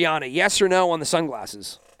 Sunglasses, Rihanna, yes or no on the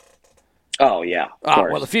sunglasses? Oh, yeah. Of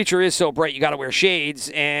course. Well, the future is so bright, you got to wear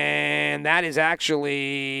shades, and that is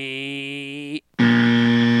actually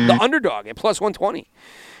the underdog at plus 120.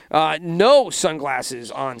 No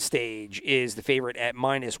sunglasses on stage is the favorite at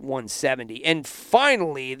minus 170. And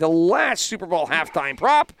finally, the last Super Bowl halftime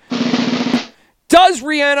prop. Does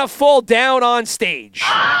Rihanna fall down on stage?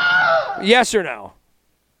 Yes or no?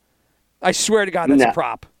 I swear to God, that's a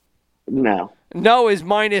prop. No. No is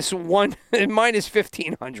minus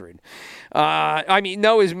 1,500.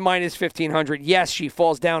 No is minus 1,500. Yes, she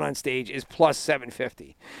falls down on stage is plus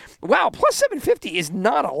 750. Wow, plus 750 is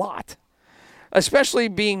not a lot. Especially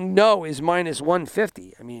being no is minus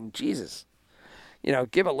 150. I mean, Jesus.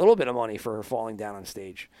 Give a little bit of money for her falling down on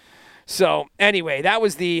stage. So anyway, that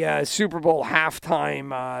was the Super Bowl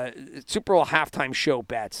halftime show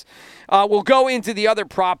bets. We'll go into the other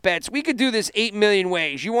prop bets. We could do this 8 million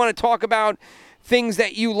ways. You want to talk about things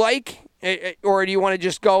that you like, or do you want to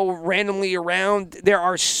just go randomly around? There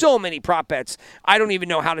are so many prop bets. I don't even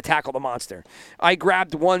know how to tackle the monster. I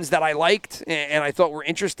grabbed ones that I liked and I thought were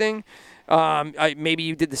interesting. Maybe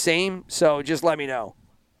you did the same. So just let me know.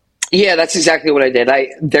 Yeah, that's exactly what I did. I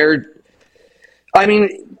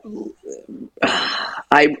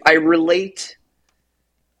relate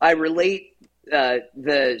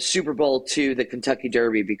the Super Bowl to the Kentucky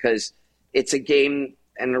Derby because it's a game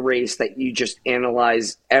and a race that you just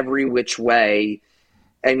analyze every which way,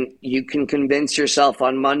 and you can convince yourself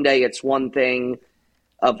on Monday it's one thing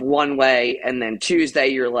of one way, and then Tuesday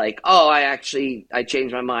you're like, oh, I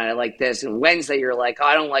changed my mind, I like this, and Wednesday you're like, oh,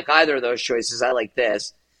 I don't like either of those choices, I like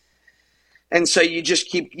this. And so you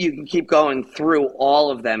can keep going through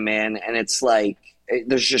all of them, man. And it's like,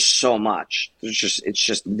 there's just so much. It's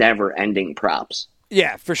just never ending props.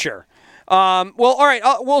 Yeah, for sure. Well, all right,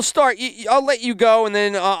 we'll start. I'll let you go, and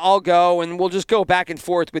then I'll go, and we'll just go back and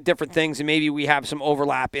forth with different things, and maybe we have some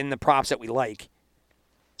overlap in the props that we like.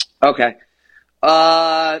 Okay.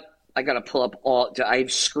 I got to pull up I've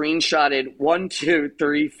screenshotted 1, 2,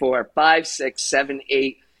 3, 4, 5, 6, 7,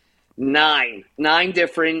 8, 9. 9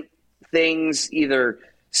 different things, either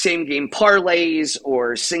same game parlays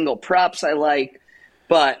or single props I like.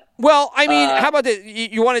 But Well, I mean, how about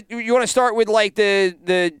you want to start with like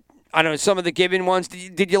the I don't know, some of the given ones.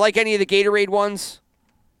 Did you like any of the Gatorade ones?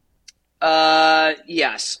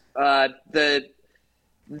 Yes. The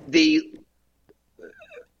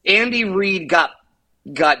Andy Reid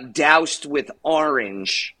got doused with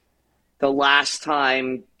orange the last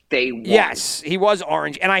time they won. Yes, he was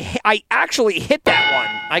orange, and I actually hit that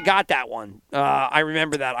one. I got that one. I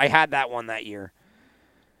remember that. I had that one that year.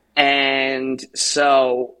 And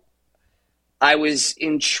so I was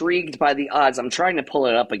intrigued by the odds. I'm trying to pull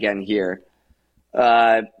it up again here.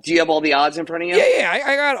 Do you have all the odds in front of you? Yeah,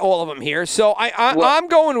 I got all of them here. So I'm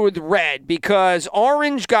going with red because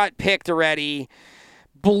orange got picked already.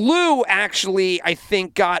 Blue actually, I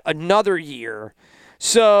think, got another year.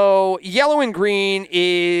 So yellow and green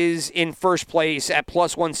is in first place at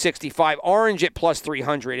plus 165, orange at plus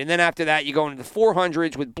 300. And then after that, you go into the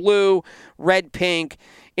 400s with blue, red, pink,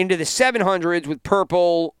 into the 700s with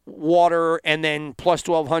purple, water, and then plus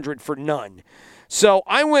 1200 for none. So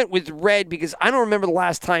I went with red because I don't remember the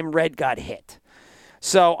last time red got hit.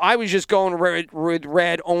 So I was just going with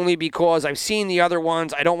red only because I've seen the other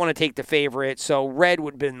ones. I don't want to take the favorite, so red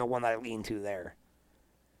would have been the one that I leaned to there.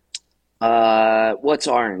 What's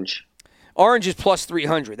orange? Orange is plus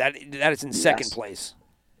 300. That is in second place.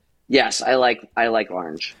 Yes, I like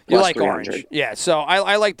orange. You Plus like 300. orange. Yeah, so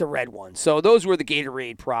I like the red one. So those were the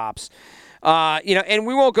Gatorade props. And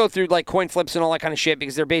we won't go through like coin flips and all that kind of shit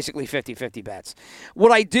because they're basically 50-50 bets.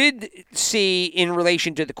 What I did see in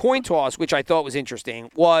relation to the coin toss, which I thought was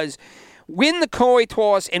interesting, was win the coin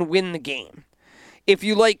toss and win the game. If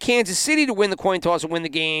you like Kansas City to win the coin toss and win the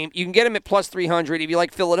game, you can get them at plus 300. If you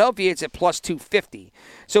like Philadelphia, it's at plus 250.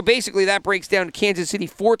 So basically that breaks down to Kansas City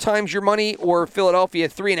 4 times your money or Philadelphia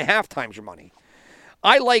 3.5 times your money.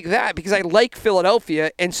 I like that because I like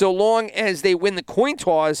Philadelphia, and so long as they win the coin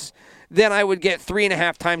toss, then I would get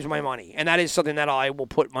 3.5 times my money. And that is something that I will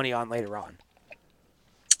put money on later on.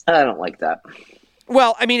 I don't like that.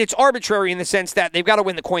 Well, I mean, it's arbitrary in the sense that they've got to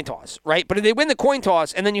win the coin toss, right? But if they win the coin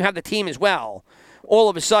toss and then you have the team as well, all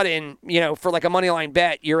of a sudden, for like a money line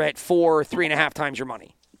bet, you're at 3.5 times your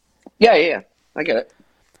money. Yeah. I get it.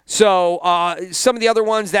 So some of the other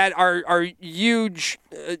ones that are huge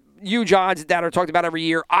odds that are talked about every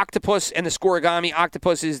year, Octopus and the Scorigami.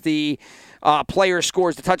 Octopus is the player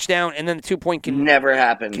scores the touchdown and then the 2-point never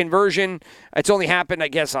happened conversion. It's only happened, I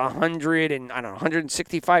guess,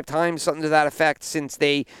 165 times, something to that effect, since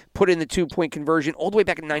they put in the 2-point conversion all the way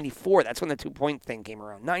back in 94. That's when the 2-point thing came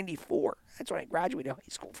around. 94. That's when I graduated high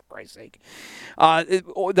school, for Christ's sake.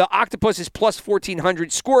 The Octopus is plus 1,400.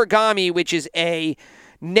 Scorigami, which is a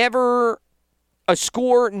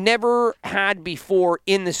score never had before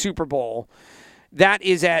in the Super Bowl, that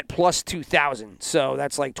is at plus 2,000. So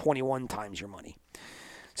that's like 21 times your money.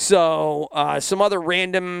 So some other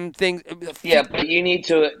random things. Yeah, but you need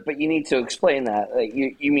to explain that. Like,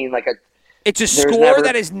 you mean like it's a score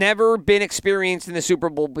that has never been experienced in the Super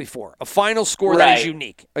Bowl before. A final score that is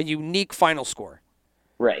unique. A unique final score.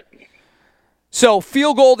 Right. So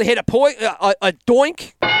field goal to hit a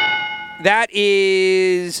doink. That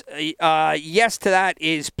is, yes to that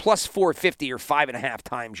is plus 450 or 5.5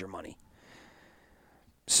 times your money.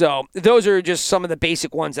 So those are just some of the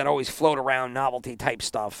basic ones that always float around, novelty type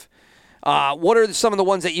stuff. What are some of the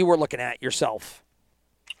ones that you were looking at yourself?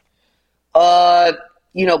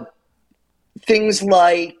 Things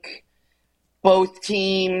like both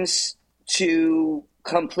teams to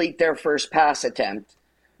complete their first pass attempt.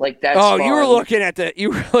 Like that's fun. You were looking at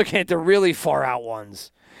the really far out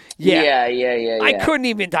ones. Yeah. I couldn't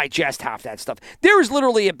even digest half that stuff. There is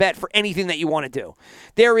literally a bet for anything that you want to do.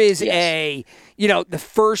 There is the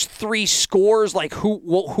first 3 scores, like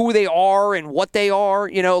who they are and what they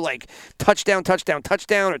are, like touchdown, touchdown,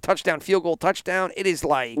 touchdown, or touchdown, field goal, touchdown. It is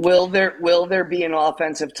like, will there be an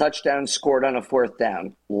offensive touchdown scored on a 4th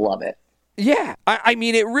down? Love it. Yeah, I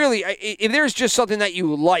mean, it really. If there's just something that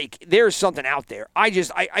you like, there's something out there. I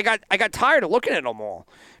got tired of looking at them all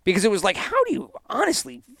because it was like, how do you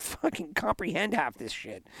honestly fucking comprehend half this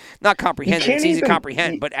shit? Not comprehend; it's easy to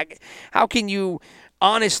comprehend, but how can you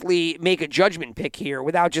honestly make a judgment pick here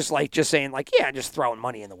without just saying like, yeah, just throwing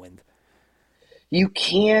money in the wind? You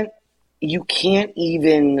can't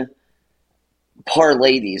even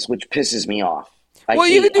parlay these, which pisses me off. Well,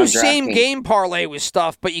 you can do same game parlay with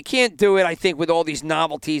stuff, but you can't do it, I think, with all these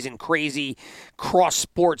novelties and crazy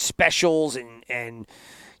cross-sport specials and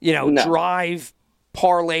drive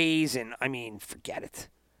parlays, and, I mean, forget it.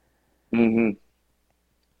 Mm-hmm.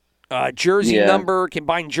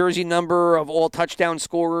 Combined jersey number of all touchdown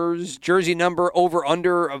scorers, jersey number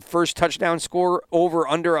over-under of first touchdown score,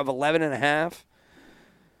 over-under of 11.5.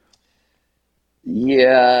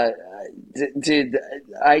 Yeah, dude,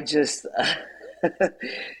 I just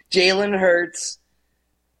Jalen Hurts,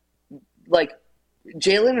 like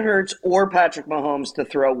Jalen Hurts or Patrick Mahomes to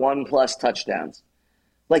throw 1+ touchdowns.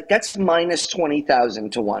 Like that's minus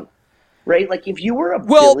 20,000 to 1, right? Like if you were a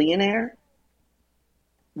billionaire,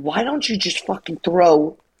 why don't you just fucking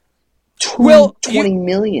throw 20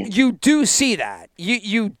 million? You do see that.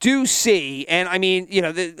 You do see, and I mean, you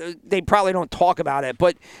know, they probably don't talk about it,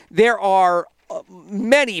 but there are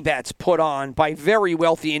many bets put on by very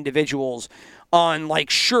wealthy individuals on like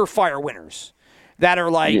surefire winners that are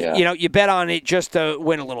like, you know, you bet on it just to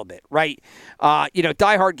win a little bit, right? You know,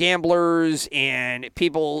 diehard gamblers and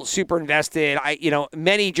people super invested.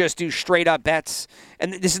 Many just do straight up bets,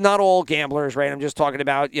 and this is not all gamblers, right? I'm just talking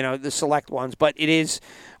about, you know, the select ones, but it is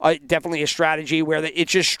definitely a strategy where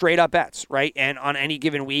it's just straight up bets, right? And on any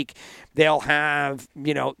given week, they'll have,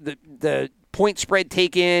 you know, the point spread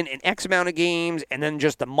taken in X amount of games, and then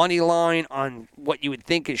just the money line on what you would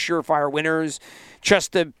think is surefire winners,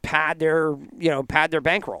 just to pad their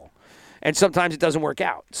bankroll. And sometimes it doesn't work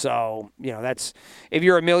out. So, you know, that's, if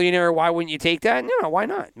you're a millionaire, why wouldn't you take that? No, why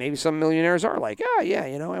not? Maybe some millionaires are like, oh yeah,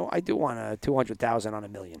 you know, I do want a 200,000 on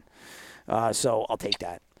 $1 million, so I'll take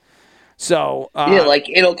that. So like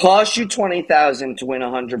it'll cost you 20,000 to win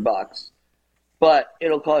 $100, but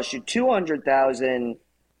it'll cost you 200,000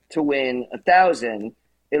 to win 1,000.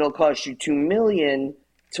 It'll cost you 2 million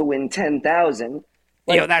to win 10,000. Like,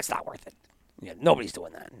 you know, that's not worth it. Yeah, nobody's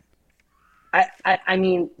doing that. I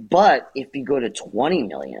mean, but if you go to 20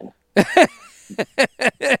 million.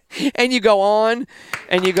 And you go on,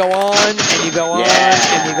 and you go on, and you go on,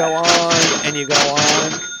 and you go on, and you go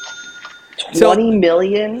on. 20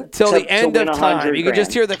 million till the end of time. You can grand.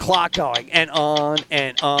 just hear the clock going, and on,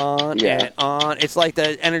 and on, and on. It's like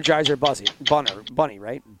the Energizer bunny,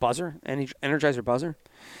 right? Buzzer? Energizer buzzer?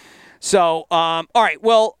 So, all right,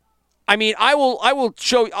 well, I mean, I will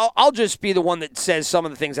show you. I'll just be the one that says some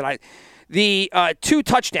of the things that the 2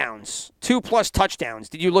 touchdowns, 2+ touchdowns.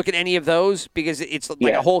 Did you look at any of those? Because it's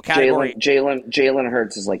like a whole category. Jalen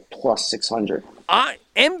Hurts is like plus 600.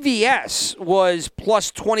 MVS was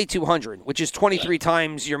plus 2,200, which is 23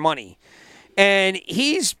 times your money. And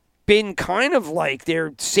he's been kind of like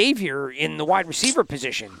their savior in the wide receiver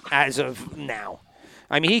position as of now.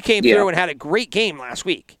 I mean, he came through and had a great game last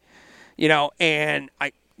week. You know, and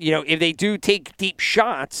if they do take deep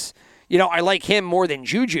shots, you know, I like him more than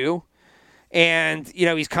Juju. And, you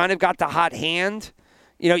know, he's kind of got the hot hand.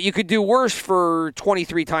 You know, you could do worse for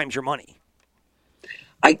 23 times your money.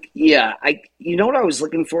 You know what I was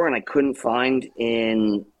looking for and I couldn't find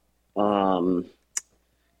in DraftKings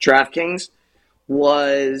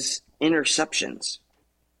was interceptions.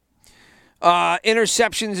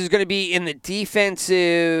 Interceptions is going to be in the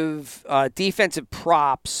defensive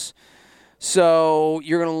props. So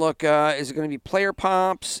you're going to look, is it going to be player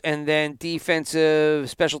props and then defensive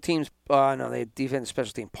special teams? No, they have defensive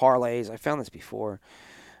special team parlays. I found this before.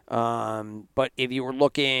 But if you were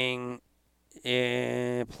looking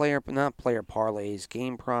not player parlays,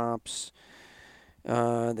 game props,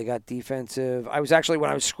 they got defensive. When I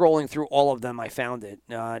was scrolling through all of them, I found it.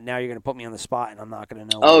 Now you're going to put me on the spot and I'm not going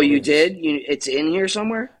to know. Oh, you did? It's in here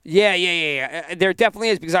somewhere? Yeah. There definitely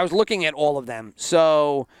is because I was looking at all of them.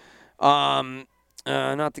 So...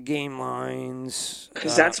 not the game lines.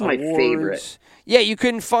 Because that's my awards. favorite. Yeah, you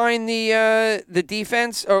couldn't find the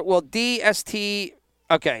defense DST.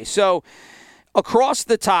 Okay, so across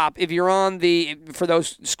the top, if you're on for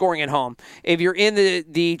those scoring at home, if you're in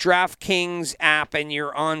the DraftKings app and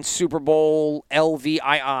you're on Super Bowl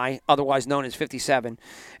LVII, otherwise known as 57,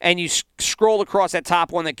 and you scroll across that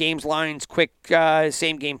top one, the games, lines, quick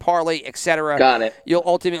same game parlay, etc. Got it. You'll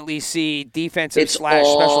ultimately see defensive /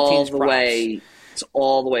 special teams props. It's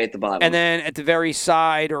all the way at the bottom. And then at the very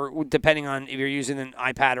side, or depending on if you're using an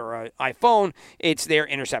iPad or an iPhone, it's their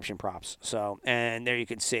interception props. So, and there you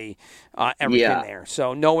can see everything there.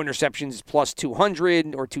 So no interceptions plus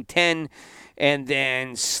 200 or 210. And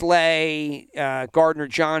then Slay, Gardner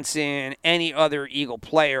Johnson, any other Eagle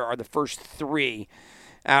player are the first 3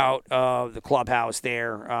 out of the clubhouse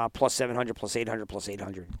there, plus 700, plus 800, plus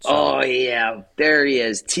 800. So. Oh, yeah. There he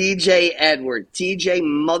is. TJ Edwards. TJ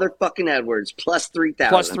motherfucking Edwards, plus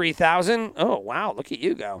 3,000. Plus 3,000? Oh, wow. Look at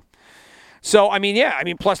you go. So, I mean,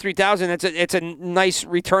 plus 3,000, it's a nice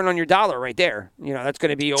return on your dollar right there. You know, that's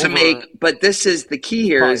going to be over. But this is the key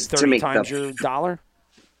here is 30 to make times your dollar.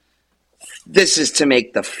 This is to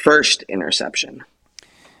make the first interception.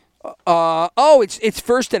 It's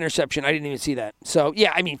first interception. I didn't even see that. So,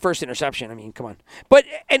 yeah, I mean, first interception. I mean, come on. But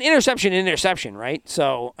an interception, right?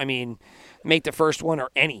 So, I mean, make the first one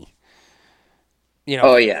or any. You know,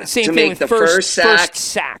 Oh, yeah. Same To thing make with the first sack. First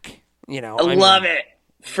sack. You know, I love it.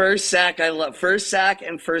 First sack, I love first sack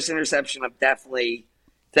and first interception. I'm definitely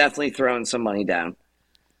throwing some money down.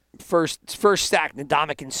 First sack,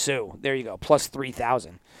 Ndamukong Suh. There you go, plus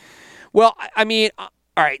 3,000. Well, I mean, all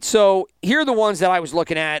right. So here are the ones that I was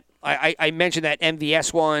looking at. I mentioned that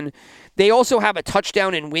MVS one. They also have a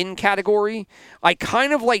touchdown and win category. I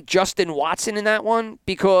kind of like Justin Watson in that one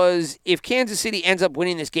because if Kansas City ends up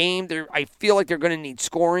winning this game, I feel like they're going to need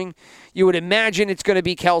scoring. You would imagine it's going to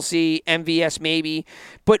be Kelsey, MVS maybe.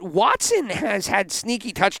 But Watson has had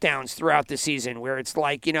sneaky touchdowns throughout the season where it's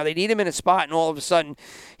like, you know, they need him in a spot and all of a sudden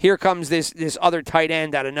here comes this other tight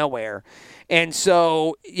end out of nowhere. And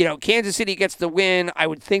so, you know, Kansas City gets the win. I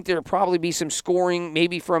would think there'll probably be some scoring,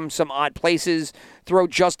 maybe from some odd places. Throw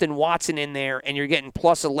Justin Watson in there, and you're getting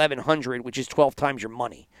plus 1,100, which is 12 times your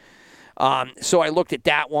money. So I looked at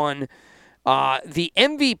that one. The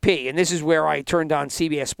MVP, and this is where I turned on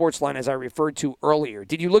CBS Sportsline as I referred to earlier.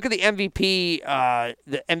 Did you look at the MVP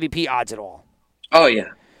odds at all? Oh, yeah.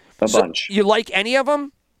 A bunch. You like any of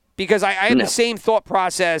them? Because I have No. the same thought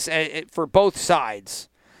process for both sides.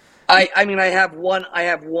 I mean, I have one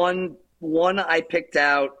I picked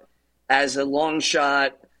out as a long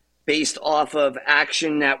shot based off of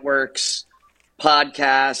Action Network's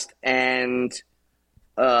podcast and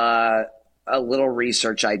a little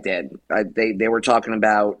research I did. They were talking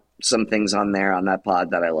about some things on there on that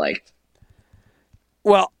pod that I liked.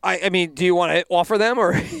 Well, I mean, do you want to offer them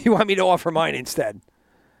or you want me to offer mine instead?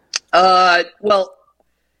 Well,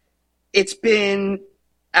 it's been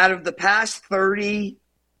out of the past 30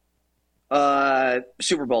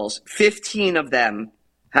 Super Bowls, 15 of them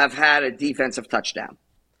have had a defensive touchdown.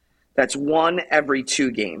 That's one every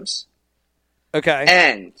 2 games. Okay.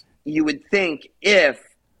 And you would think if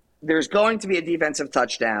there's going to be a defensive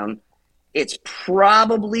touchdown, it's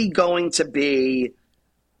probably going to be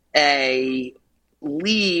a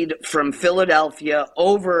lead from Philadelphia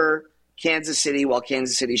over Kansas City while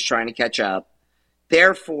Kansas City's trying to catch up.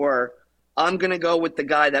 Therefore, I'm going to go with the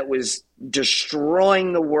guy that was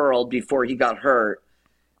destroying the world before he got hurt,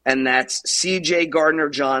 and that's C.J.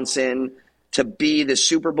 Gardner-Johnson to be the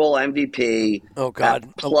Super Bowl MVP. Oh,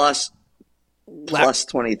 God. Plus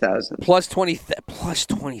 20,000. Plus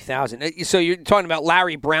 20,000. So you're talking about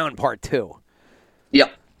Larry Brown Part 2.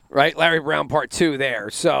 Yep. Right? Larry Brown Part 2 there.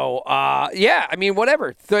 So, yeah, I mean,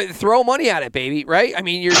 whatever. Throw money at it, baby, right? I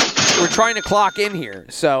mean, we're trying to clock in here,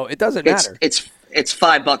 so it doesn't matter. It's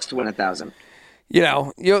 $5 to win 1,000. You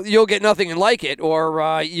know, you'll get nothing and like it,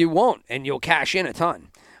 or you won't, and you'll cash in a ton.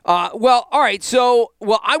 Well, all right. So,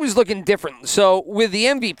 I was looking different. So, with the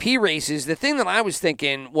MVP races, the thing that I was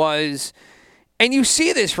thinking was, and you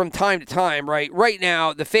see this from time to time, right? Right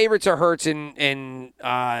now, the favorites are Hurts and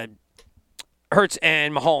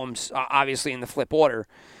Mahomes, obviously in the flip order.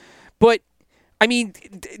 But I mean,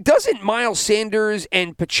 doesn't Miles Sanders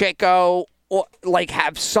and Pacheco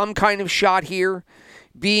have some kind of shot here,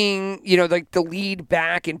 being like the lead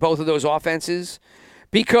back in both of those offenses?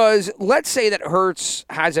 Because let's say that Hurts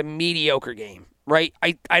has a mediocre game, right?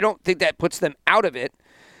 I don't think that puts them out of it.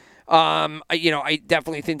 I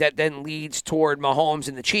definitely think that then leads toward Mahomes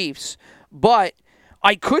and the Chiefs. But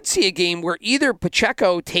I could see a game where either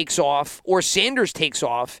Pacheco takes off or Sanders takes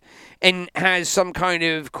off and has some kind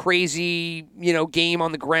of crazy, game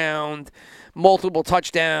on the ground, multiple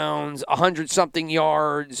touchdowns, 100-something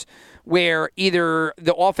yards, where either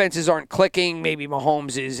the offenses aren't clicking, maybe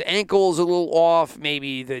Mahomes' ankle's a little off,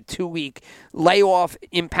 maybe the 2-week layoff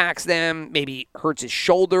impacts them, maybe Hurts'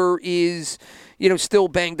 shoulder is, still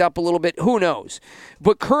banged up a little bit. Who knows?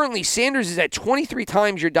 But currently, Sanders is at 23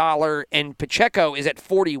 times your dollar, and Pacheco is at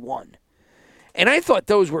 41. And I thought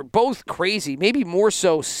those were both crazy, maybe more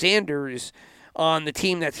so Sanders on the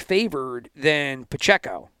team that's favored than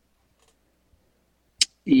Pacheco.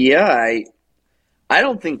 Yeah, I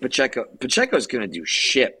don't think Pacheco's going to do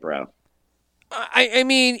shit, bro. I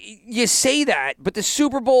mean, you say that, but the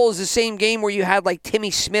Super Bowl is the same game where you had Timmy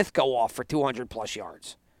Smith go off for 200-plus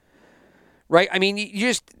yards. Right? I mean, you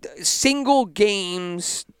just single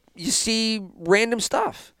games, you see random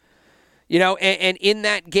stuff. And in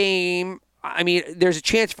that game, I mean, there's a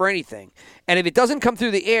chance for anything. And if it doesn't come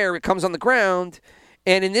through the air, it comes on the ground.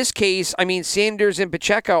 And in this case, I mean, Sanders and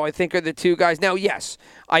Pacheco, I think, are the two guys. Now, yes,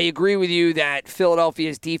 I agree with you that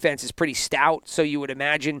Philadelphia's defense is pretty stout. So you would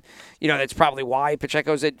imagine, that's probably why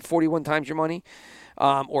Pacheco's at 41 times your money,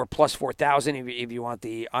 or plus 4,000 if you want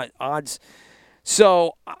the odds.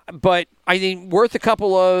 So, but I think worth a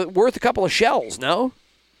couple of shells, no?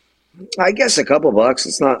 I guess a couple bucks.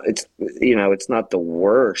 It's not the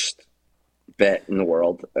worst bet in the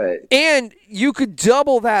world. And you could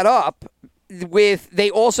double that up.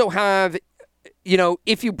 they also have,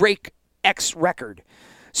 if you break X record.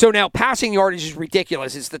 So now passing yardage is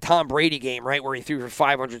ridiculous. It's the Tom Brady game, right, where he threw for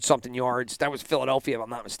 500-something yards. That was Philadelphia, if I'm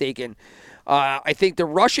not mistaken. I think the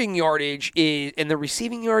rushing yardage is, and the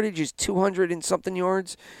receiving yardage is 200 and something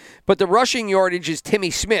yards. But the rushing yardage is Timmy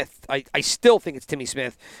Smith. I still think it's Timmy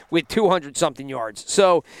Smith with 200-something yards.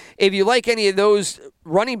 So if you like any of those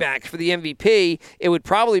running backs for the MVP, it would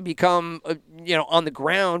probably become, on the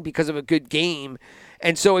ground because of a good game.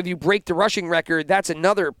 And so if you break the rushing record, that's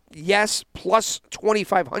another, plus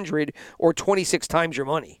 2,500 or 26 times your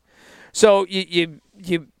money. So you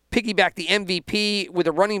piggyback the MVP with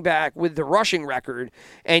a running back with the rushing record,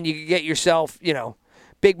 and you can get yourself,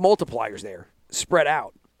 big multipliers there, spread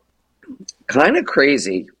out. Kind of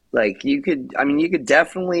crazy. Like you could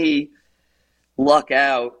definitely luck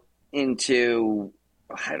out into,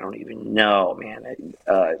 I don't even know, man.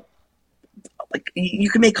 Like you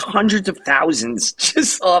can make hundreds of thousands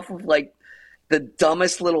just off of like the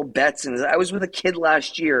dumbest little bets. And I was with a kid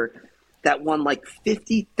last year that won like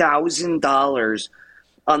 $50,000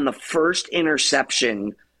 on the first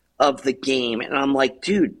interception of the game. And I'm like,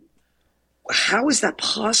 dude, how is that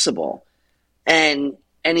possible? And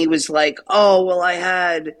he was like, oh, well,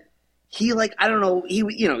 I don't know.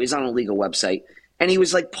 He's on a legal website, and he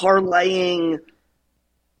was like parlayed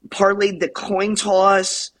the coin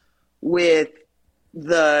toss with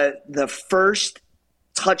the first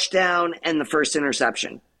touchdown and the first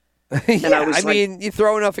interception. And you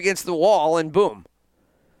throw enough against the wall and boom.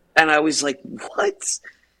 And I was like, what?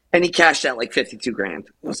 And he cashed out like $52,000.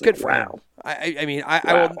 That's good for him. I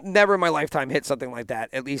will never in my lifetime hit something like that,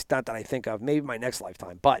 at least not that I think of. Maybe my next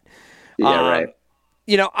lifetime. But, right.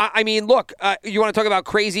 Look, you want to talk about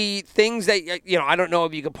crazy things that, I don't know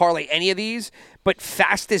if you could parlay any of these, but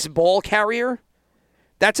fastest ball carrier,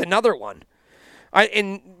 that's another one.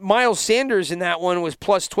 And Miles Sanders in that one was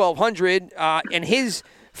plus 1,200, and his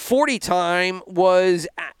 40 time was,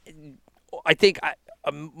 I think,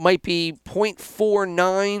 might be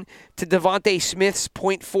 0.49 to Devontae Smith's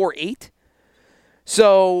 0.48.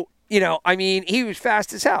 So, he was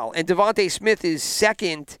fast as hell. And Devontae Smith is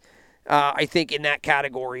second, I think, in that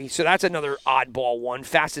category. So that's another oddball one,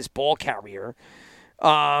 fastest ball carrier.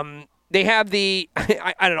 They have the,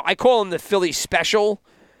 I don't know, I call them the Philly special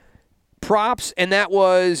props, and that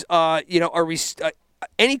was,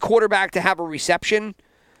 any quarterback to have a reception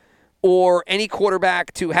or any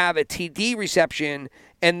quarterback to have a TD reception,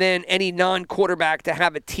 and then any non-quarterback to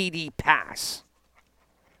have a TD pass.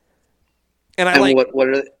 And what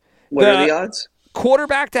are the odds?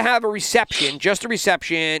 Quarterback to have a reception, just a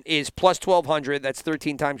reception, is plus 1,200. That's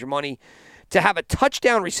 13 times your money. To have a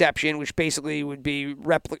touchdown reception, which basically would be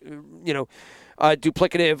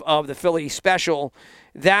duplicative of the Philly special,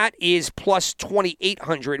 that is plus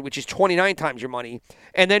 2,800, which is 29 times your money.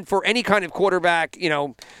 And then for any kind of quarterback,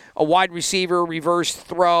 a wide receiver, reverse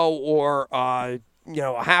throw, or a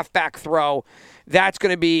halfback throw, that's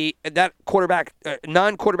going to be that quarterback,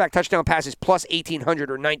 non-quarterback touchdown passes plus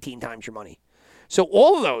 1,800 or 19 times your money. So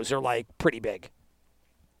all of those are like pretty big.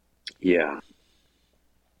 Yeah.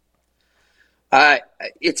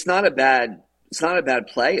 It's not a bad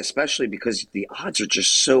play, especially because the odds are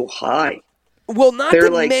just so high. Well, not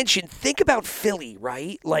to mention, think about Philly,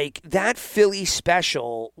 right? Like, that Philly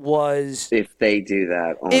special was... If they do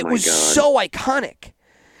that, oh my God. It was so iconic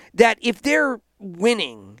that if they're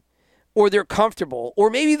winning or they're comfortable or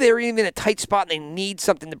maybe they're even in a tight spot and they need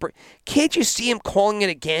something to break, can't you see them calling it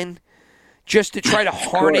again just to try to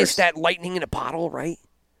harness that lightning in a bottle, right?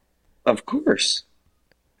 Of course.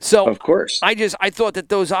 So of course, I thought that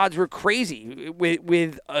those odds were crazy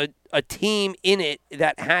with a team in it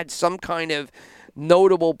that had some kind of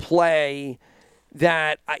notable play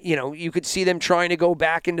that you could see them trying to go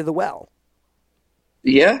back into the well.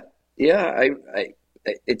 Yeah.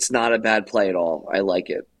 It's not a bad play at all. I like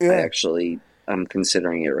it. Yeah. I'm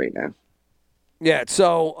considering it right now. Yeah,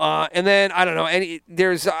 so, and then, I don't know,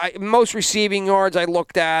 there's most receiving yards I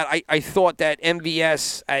looked at. I thought that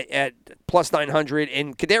MVS at plus 900,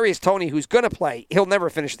 and Kadarius Toney, who's going to play, he'll never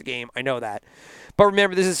finish the game. I know that. But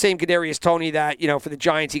remember, this is the same Kadarius Toney that, for the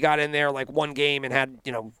Giants, he got in there like one game and had,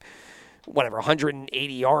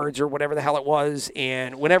 180 yards or whatever the hell it was.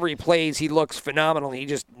 And whenever he plays, he looks phenomenal. He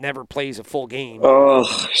just never plays a full game. Oh,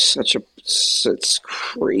 it's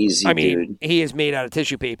crazy, dude. He is made out of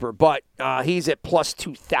tissue paper, but he's at plus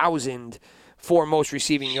 2,000 for most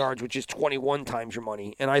receiving yards, which is 21 times your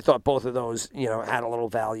money. And I thought both of those, had a little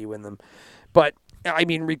value in them. But,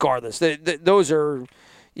 regardless, those are...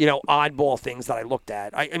 oddball things that I looked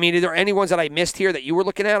at. Are there any ones that I missed here that you were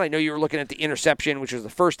looking at? I know you were looking at the interception, which was the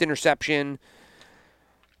first interception.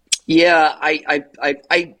 Yeah,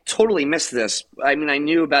 I totally missed this. I mean, I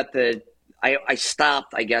knew about I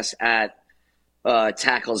stopped, I guess, at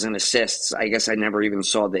tackles and assists. I guess I never even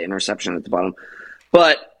saw the interception at the bottom.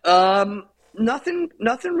 But nothing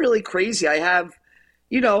really crazy. I have,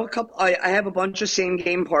 a couple. I have a bunch of same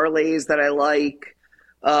game parlays that I like.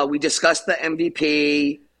 We discussed the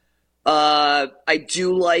MVP. I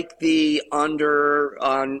do like the under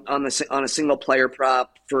on a single player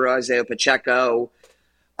prop for Isaiah Pacheco.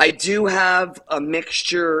 I do have a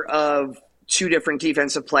mixture of two different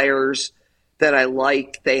defensive players that I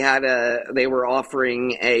like. They were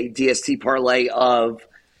offering a DST parlay of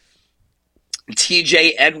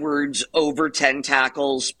TJ Edwards over 10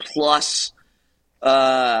 tackles plus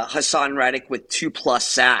Hassan Reddick with 2+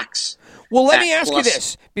 sacks. Well, let me ask you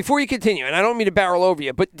this before you continue, and I don't mean to barrel over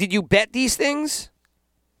you, but did you bet these things?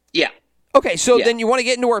 Yeah. Okay, so then you want to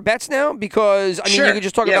get into our bets now? Because, I mean, Sure. you can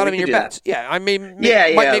just talk about them in your bets. That. Yeah, I mean,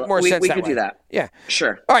 might make more sense we that could way. do that. Yeah.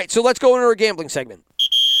 Sure. All right, so let's go into our gambling segment.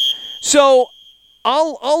 So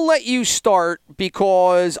I'll let you start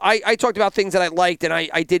because I talked about things that I liked, and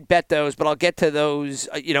I did bet those, but I'll get to those,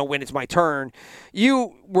 when it's my turn.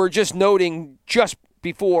 You were just noting just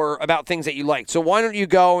before about things that you liked. So why don't you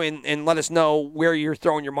go and let us know where you're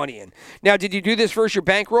throwing your money in. Now, did you do this versus your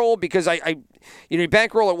bankroll? Because your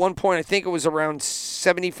bankroll at one point, I think it was around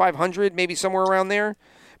 7,500, maybe somewhere around there.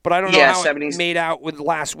 But I don't know how 70s. It made out with the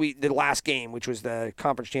last game, which was the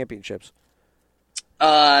conference championships.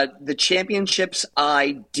 The championships,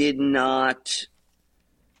 I did not.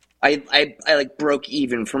 I like broke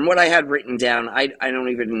even from what I had written down. I don't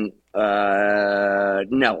even.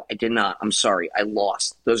 No, I did not. I'm sorry. I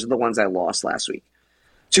lost. Those are the ones I lost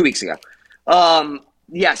 2 weeks ago.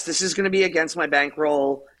 Yes, this is going to be against my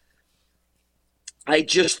bankroll. I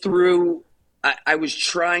just threw. I was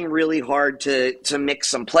trying really hard to mix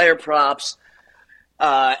some player props,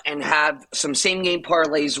 and have some same game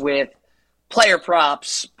parlays with player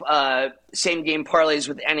props, same game parlays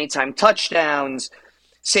with anytime touchdowns,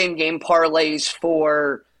 same game parlays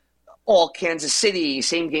for all Kansas City,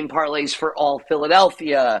 same game parlays for all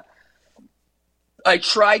Philadelphia. I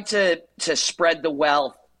tried to spread the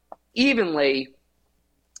wealth evenly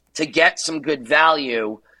to get some good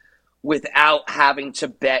value without having to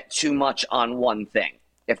bet too much on one thing,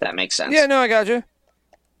 if that makes sense. Yeah, no, I got you.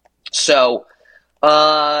 So,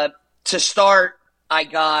 to start, I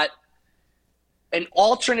got an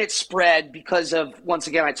alternate spread because of, once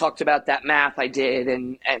again, I talked about that math I did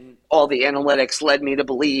and all the analytics led me to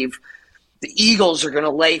believe the Eagles are going to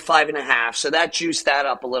lay 5.5. So that juiced that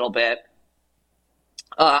up a little bit.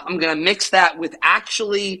 I'm going to mix that with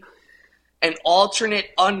actually an alternate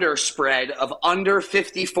under spread of under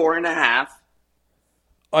 54.5.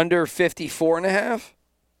 Under 54.5?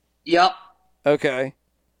 Yep. Okay.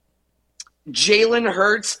 Jalen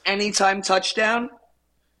Hurts anytime touchdown.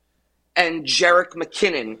 And Jerick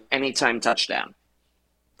McKinnon anytime touchdown.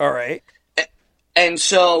 All right. And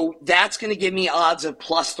so that's going to give me odds of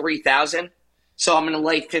plus 3,000. So I'm going to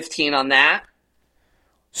lay 15 on that.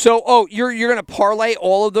 So, you're going to parlay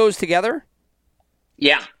all of those together?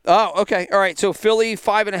 Yeah. Oh, okay. All right. So Philly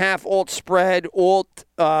 5.5 alt spread, alt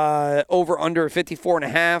over under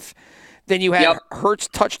 54.5. Then you had Hurts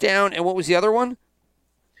touchdown, and what was the other one?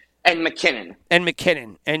 And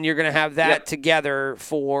McKinnon. And you're going to have that together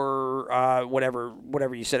for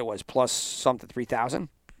whatever you said it was, plus something 3,000?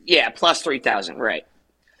 Yeah, plus 3,000, right.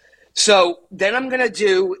 So then I'm going to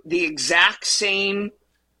do the exact same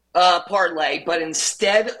parlay, but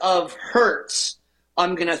instead of Hurts,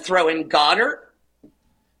 I'm going to throw in Goddard,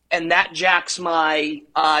 and that jacks my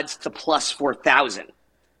odds to plus 4,000.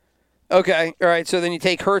 Okay, all right. So then you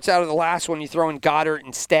take Hurts out of the last one, you throw in Goddard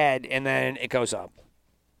instead, and then it goes up.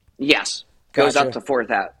 Yes, goes up to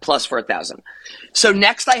plus 4,000. So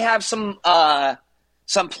next I have some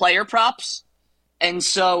player props. And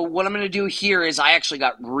so what I'm going to do here is I actually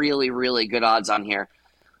got really, really good odds on here.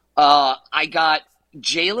 I got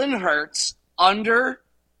Jalen Hurts under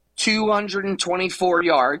 224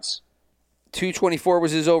 yards. 224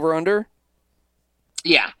 was his over-under?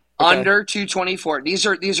 Yeah, okay. Under 224. These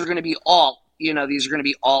are going to be these are going to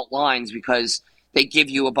be alt lines because they give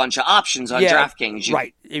you a bunch of options on DraftKings.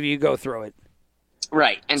 Right, if you go through it.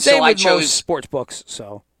 Right, and Same so with I chose most sports books.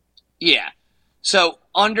 So yeah, so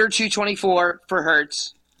under 224 for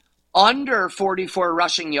Hurts, under 44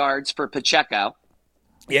 rushing yards for Pacheco.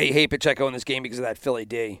 Yeah, you hate Pacheco in this game because of that Philly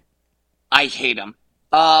D. I hate him.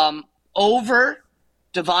 Over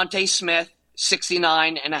Devontae Smith,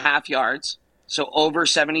 69.5 yards. So over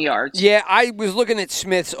 70 yards. Yeah, I was looking at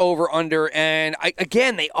Smith's over-under, and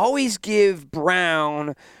they always give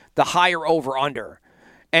Brown the higher over-under.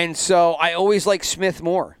 And so I always like Smith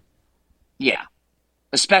more. Yeah.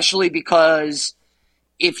 Especially because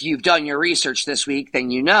if you've done your research this week,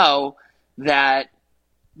 then you know that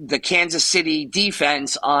the Kansas City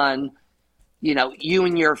defense on, you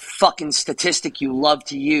and your fucking statistic you love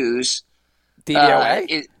to use.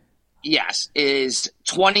 DVOA? Is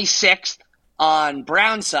 26th on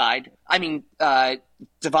Brown's side. I mean,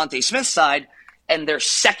 Devontae Smith's side, and they're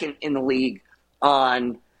second in the league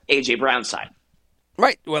on A.J. Brown's side.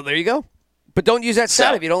 Right. Well, there you go. But don't use that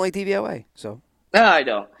stat if you don't like DVOA. So I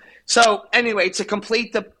don't. So anyway, to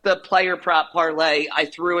complete the player prop parlay, I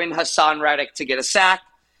threw in Hassan Reddick to get a sack,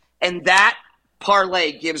 and that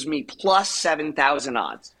parlay gives me plus 7,000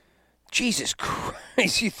 odds. Jesus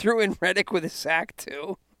Christ, you threw in Reddick with a sack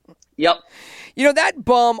too? Yep. That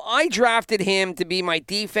bum, I drafted him to be my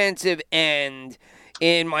defensive end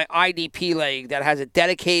in my IDP league that has a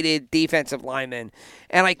dedicated defensive lineman,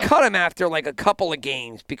 and I cut him after like a couple of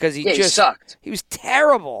games because he sucked. He was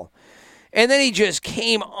terrible. And then he just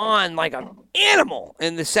came on like an animal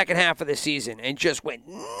in the second half of the season and just went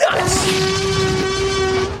nuts.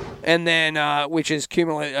 And then, which is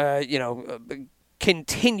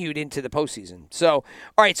continued into the postseason. So,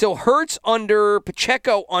 all right, so Hurts under,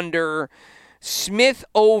 Pacheco under, Smith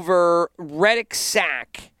over, Reddick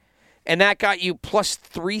sack, and that got you plus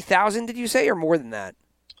 3,000, did you say, or more than that?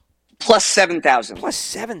 Plus 7,000. Plus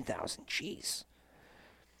 7,000, jeez.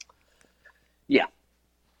 Yeah.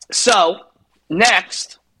 So,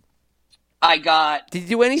 next, I got... Did you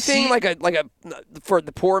do anything like a for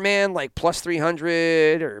the poor man, like plus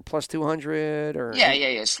 300 or plus 200? Or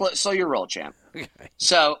Yeah. Slow your roll, champ. Okay.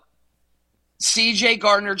 So, C.J.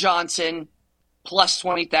 Gardner-Johnson, plus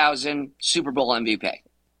 20,000, Super Bowl MVP.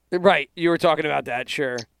 Right, you were talking about that,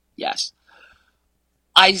 sure. Yes.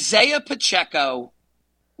 Isaiah Pacheco,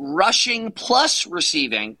 rushing plus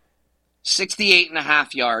receiving,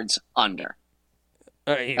 68.5 yards under.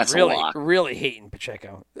 That's really, a lot. really hating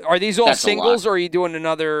Pacheco. Are these all That's singles, or are you doing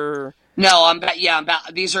another? No, I'm back.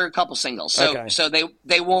 These are a couple singles. So, Okay. so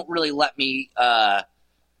they won't really let me.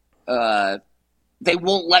 They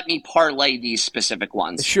won't let me parlay these specific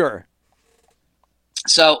ones. Sure.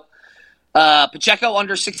 So, Pacheco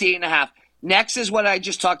under 68.5. Next is what I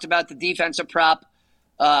just talked about, the defensive prop,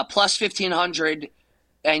 plus 1,500,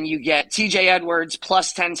 and you get T.J. Edwards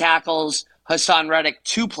plus 10 tackles, Hassan Reddick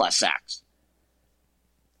 2+ sacks.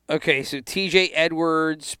 Okay, so T.J.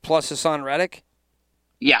 Edwards plus Hassan Reddick?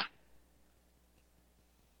 Yeah.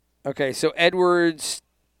 Okay, so Edwards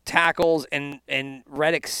tackles and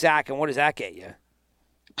Reddick sack, and what does that get you?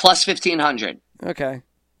 Plus 1,500. Okay.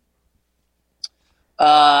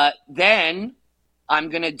 Then I'm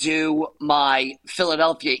going to do my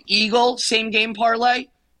Philadelphia Eagle same-game parlay,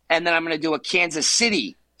 and then I'm going to do a Kansas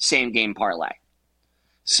City same-game parlay.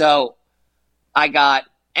 So I got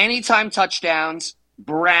anytime touchdowns,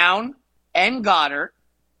 Brown and Goddard.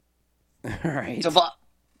 All right.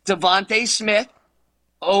 Devontae Smith,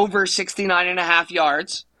 over 69.5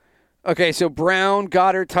 yards. Okay, so Brown,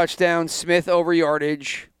 Goddard touchdown, Smith over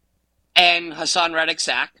yardage. And Hassan Reddick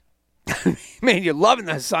sack. Man, you're loving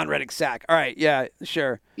the Hassan Reddick sack. All right, yeah,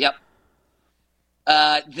 sure. Yep.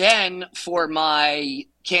 Then for my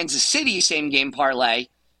Kansas City same-game parlay,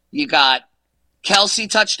 you got Kelsey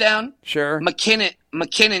touchdown. Sure.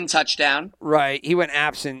 McKinnon touchdown. Right. He went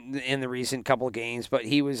absent in the recent couple of games, but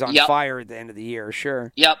he was on fire at the end of the year.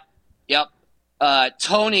 Sure. Yep.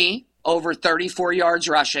 Tony over 34 yards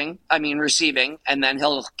receiving, and then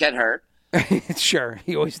he'll get hurt. Sure.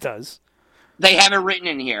 He always does. They have it written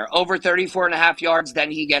in here. Over 34.5 yards,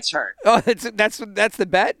 then he gets hurt. Oh, that's the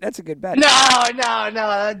bet? That's a good bet. No.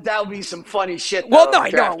 That would be some funny shit. Well, no,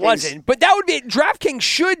 it wasn't. But that would be DraftKings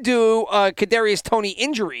should do Kadarius Toney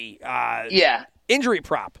injury. Injury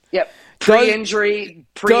prop. Yep. Pre-injury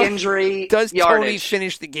does yardage. Toney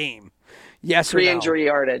finish the game? Yes or no? Pre-injury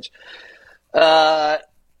yardage. For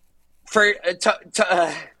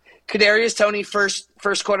Kadarius Toney first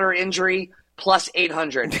quarter injury plus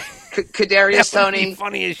 800. Kadarius Toney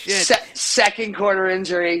funny as shit. Second quarter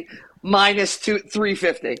injury minus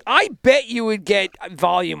 350. I bet you would get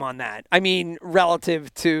volume on that. I mean,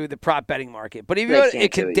 relative to the prop betting market. But if you had a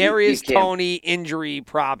Kadarius Toney injury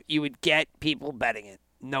prop, you would get people betting it,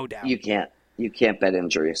 no doubt. You can't bet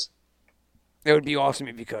injuries. It would be awesome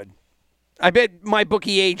if you could. I bet my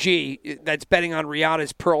bookie AG that's betting on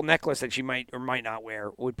Rihanna's pearl necklace that she might or might not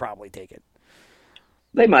wear would probably take it.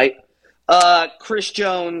 They might. Chris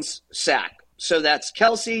Jones sack. So that's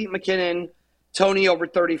Kelsey, McKinnon, Tony over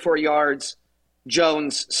 34 yards,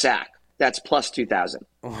 Jones sack. That's plus 2,000.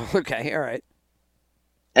 Okay, all right.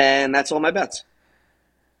 And that's all my bets.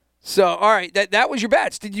 So, all right, that was your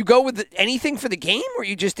bets. Did you go with anything for the game, or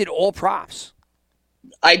you just did all props?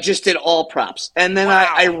 I just did all props, and then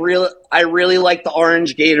Wow. I really like the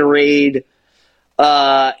orange Gatorade,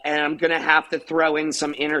 and I'm gonna have to throw in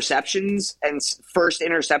some interceptions and first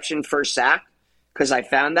interception, first sack, because I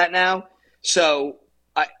found that now. So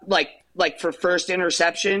I like for first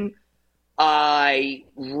interception, I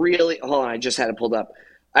really hold on. I just had it pulled up.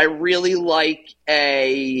 I really like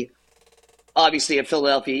obviously a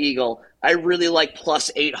Philadelphia Eagle. I really like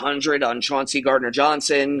plus 800 on Chauncey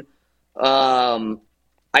Gardner-Johnson.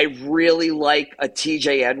 I really like a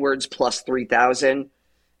TJ Edwards plus 3,000.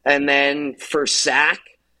 And then for sack,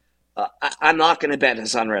 I'm not going to bet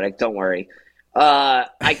Hassan Reddick. Don't worry. I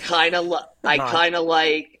kind of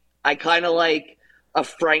like a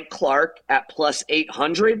Frank Clark at plus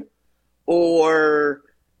 800, or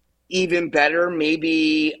even better,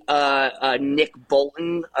 maybe a Nick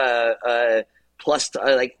Bolton plus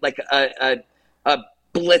like a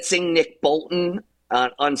blitzing Nick Bolton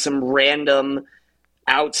on some random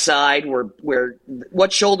outside where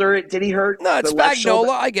what shoulder did he hurt? No, it's The left Spagnola.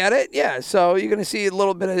 shoulder? I get it. Yeah, so you're going to see a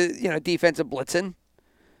little bit of defensive blitzing.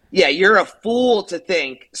 Yeah, you're a fool to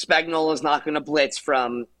think Spagnola's not going to blitz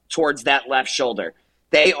from towards that left shoulder.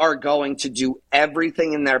 They are going to do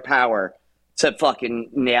everything in their power to fucking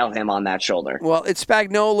nail him on that shoulder. Well, it's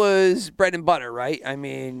Spagnola's bread and butter, right? I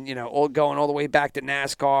mean, going all the way back to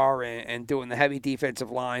NASCAR and doing the heavy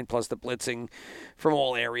defensive line plus the blitzing from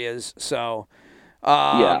all areas. So,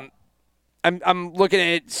 Yeah. I'm looking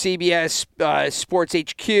at CBS Sports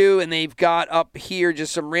HQ, and they've got up here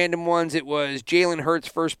just some random ones. It was Jalen Hurts,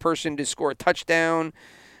 first person to score a touchdown.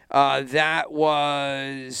 That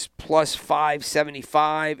was plus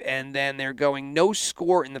 575, and then they're going no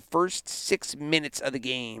score in the first 6 minutes of the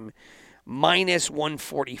game, minus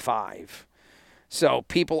 145. So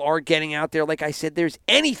people are getting out there. Like I said, there's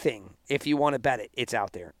anything. If you want to bet it, it's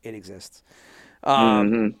out there. It exists.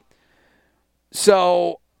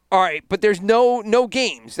 So, all right, but there's no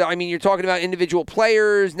games. I mean, you're talking about individual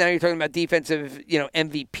players. Now you're talking about defensive,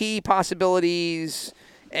 MVP possibilities.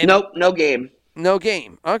 And Nope, no game. no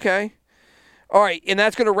game. Okay. All right, and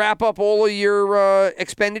that's going to wrap up all of your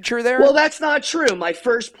expenditure there? Well, that's not true. My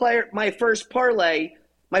first couple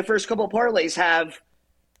parlays have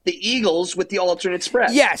the Eagles with the alternate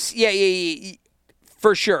spread. Yes. Yeah.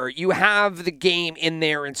 For sure. You have the game in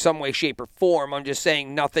there in some way, shape, or form. I'm just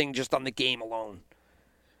saying nothing just on the game alone.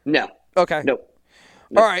 No. Okay. Nope.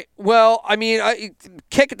 All right. Well, I mean,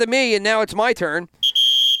 kick it to me, and now it's my turn.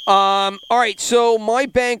 All right. So my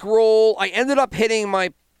bankroll, I ended up hitting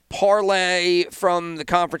my parlay from the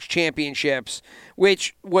conference championships,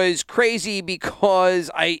 which was crazy because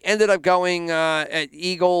I ended up going at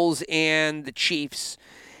Eagles and the Chiefs.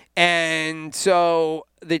 And so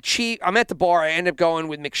I'm at the bar. I end up going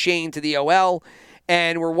with McShane to the OL,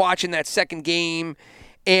 and we're watching that second game.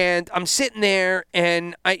 And I'm sitting there,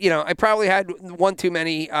 and I probably had one too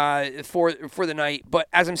many for the night. But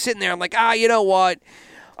as I'm sitting there, I'm like, you know what?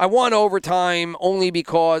 I want overtime only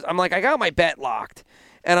because I'm like, I got my bet locked.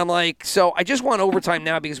 And I'm like, so I just want overtime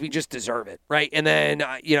now because we just deserve it, right? And then,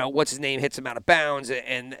 what's his name hits him out of bounds,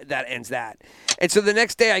 and that ends that. And so the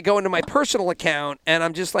next day I go into my personal account, and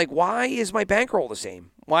I'm just like, why is my bankroll the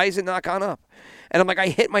same? Why is it not gone up? And I'm like, I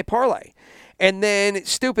hit my parlay. And then,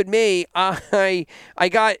 stupid me, I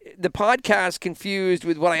got the podcast confused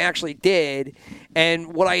with what I actually did.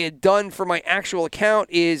 And what I had done for my actual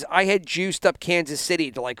account is I had juiced up Kansas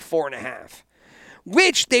City to like 4.5,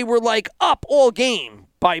 which they were like up all game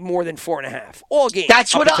by more than 4.5. All game.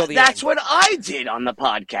 That's what end. what I did on the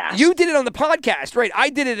podcast. You did it on the podcast, right?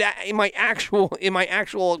 I did it in my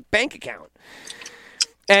actual bank account.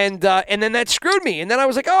 And then that screwed me. And then I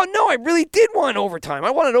was like, oh, no, I really did want overtime.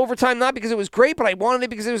 I wanted overtime not because it was great, but I wanted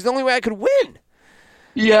it because it was the only way I could win.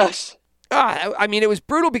 Yes. I mean, it was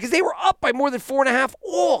brutal because they were up by more than 4.5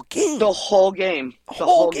 all game. The whole game. The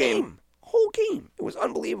whole game. It was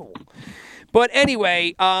unbelievable. But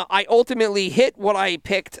anyway, I ultimately hit what I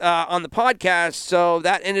picked on the podcast, so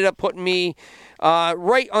that ended up putting me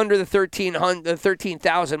right under the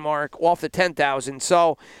 13,000 mark, off the 10,000.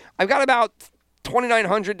 So I've got about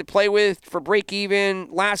 2,900 to play with for break even.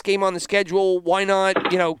 Last game on the schedule, why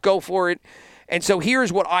not? Go for it. And so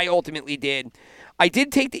here's what I ultimately did. I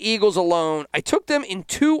did take the Eagles alone. I took them in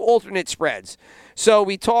 2 alternate spreads. So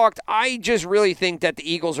we talked. I just really think that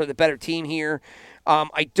the Eagles are the better team here.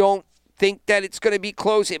 I don't think that it's going to be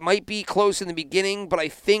close. It might be close in the beginning, but I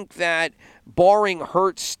think that barring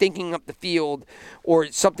Hurts stinking up the field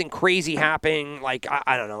or something crazy happening, like,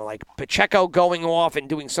 I don't know, like Pacheco going off and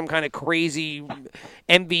doing some kind of crazy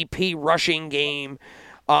MVP rushing game,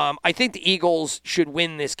 I think the Eagles should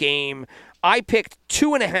win this game. I picked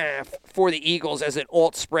 2.5 for the Eagles as an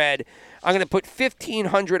alt spread. I'm going to put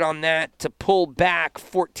 1,500 on that to pull back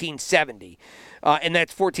 1,470. And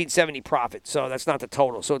that's 1,470 profit. So that's not the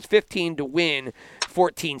total. So it's 15 to win,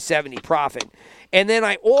 1,470 profit. And then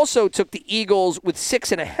I also took the Eagles with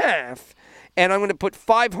 6.5, and I'm going to put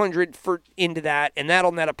 500 into that, and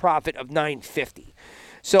that'll net a profit of 950.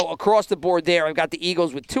 So across the board there, I've got the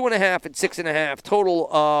Eagles with 2.5 and 6.5, total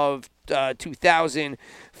of 2,000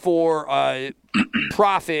 for a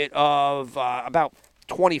profit of about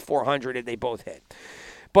 2,400 if they both hit.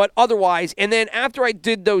 But otherwise, and then after I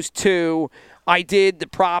did those two, I did the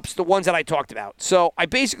props, the ones that I talked about. So I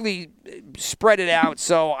basically spread it out.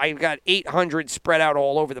 So I've got 800 spread out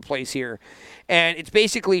all over the place here. And it's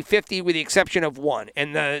basically 50 with the exception of one.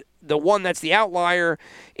 And the one that's the outlier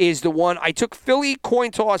is the one I took Philly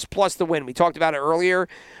coin toss plus the win. We talked about it earlier.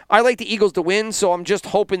 I like the Eagles to win, so I'm just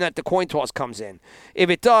hoping that the coin toss comes in.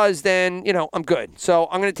 If it does, then, I'm good. So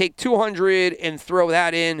I'm going to take 200 and throw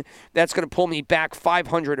that in. That's going to pull me back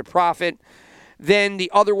 500 of profit. Then the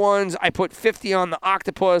other ones, I put 50 on the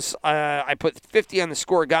Octopus. I put 50 on the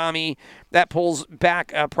Scorigami. That pulls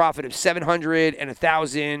back a profit of 700 and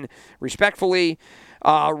 1,000, respectfully.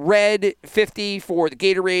 Red, 50 for the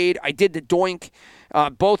Gatorade. I did the Doink.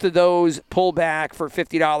 Both of those pull back for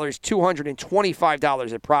 $50,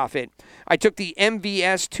 $225 of profit. I took the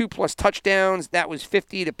MVS 2+ touchdowns. That was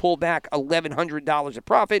 50 to pull back $1,100 of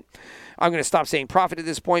profit. I'm going to stop saying profit at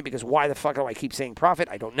this point because why the fuck do I keep saying profit?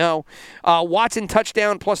 I don't know. Watson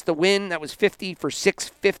touchdown plus the win. That was 50 for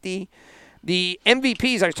 $650. The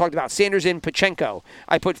MVPs I was talking about, Sanders and Pacheco.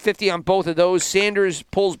 I put 50 on both of those. Sanders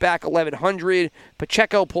pulls back 1,100.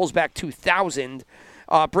 Pacheco pulls back 2,000.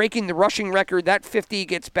 Breaking the rushing record, that 50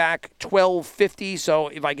 gets back 1,250. So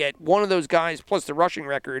if I get one of those guys plus the rushing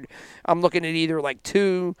record, I'm looking at either like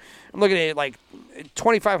two. I'm looking at like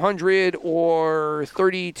 2,500 or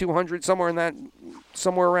 3,200, somewhere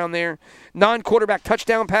around there. Non-quarterback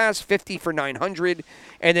touchdown pass, 50 for 900.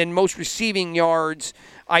 And then most receiving yards,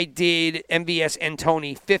 I did MVS and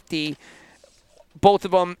Tony, 50. Both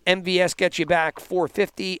of them, MVS gets you back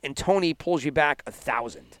 450, and Tony pulls you back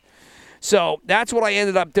 1,000. So that's what I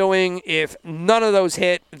ended up doing. If none of those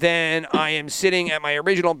hit, then I am sitting at my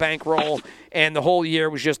original bankroll, and the whole year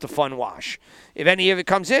was just a fun wash. If any of it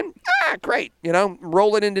comes in, great.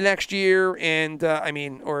 Roll it into next year, and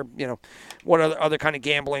what other kind of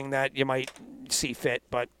gambling that you might see fit.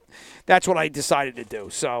 But that's what I decided to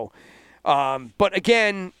do. So, but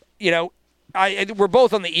again, we're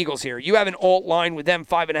both on the Eagles here. You have an alt line with them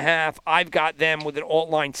 5.5. I've got them with an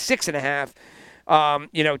alt line 6.5.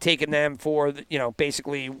 Taking them for,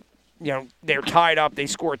 basically, they're tied up. They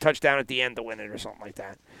score a touchdown at the end to win it or something like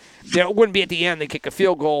that. It wouldn't be at the end. They kick a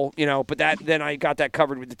field goal, but then I got that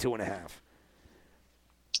covered with the 2.5.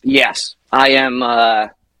 Yes, I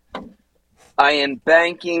am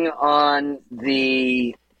banking on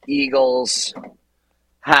the Eagles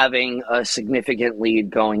having a significant lead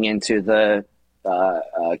going into the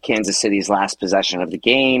Kansas City's last possession of the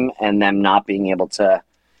game and them not being able to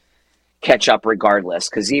catch up regardless.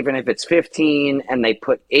 Because even if it's 15 and they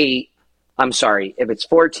put 8, if it's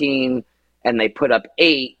 14 and they put up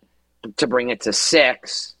 8 to bring it to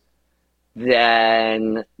 6,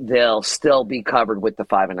 then they'll still be covered with the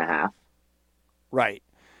 5.5. Right.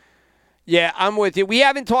 Yeah, I'm with you. We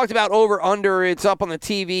haven't talked about over-under. It's up on the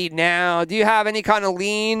TV now. Do you have any kind of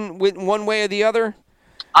lean with one way or the other?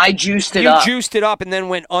 I juiced it up. You juiced it up and then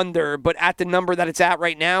went under, but at the number that it's at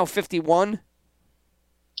right now, 51?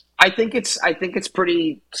 I think it's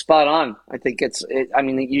pretty spot on. I think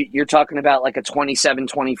you're talking about like a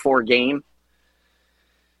 27-24 game,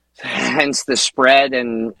 hence the spread,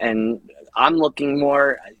 and I'm looking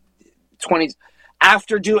more 20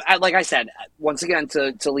 after like I said, once again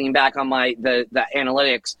to lean back on the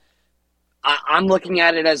analytics. I'm looking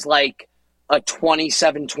at it as like a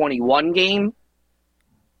 27-21 game,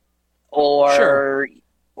 or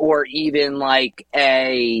even like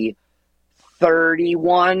a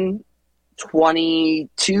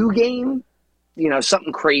 31-22 game,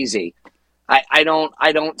 something crazy. I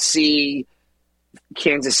don't see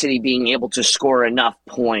Kansas City being able to score enough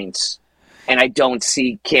points, and I don't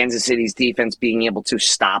see Kansas City's defense being able to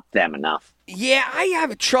stop them enough. Yeah, I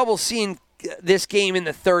have trouble seeing this game in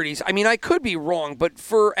the 30s. I mean, I could be wrong, but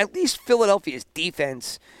for at least Philadelphia's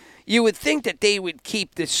defense, you would think that they would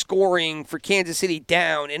keep the scoring for Kansas City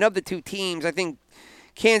down. And of the two teams, I think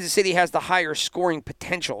Kansas City has the higher scoring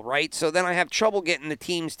potential, right? So then I have trouble getting the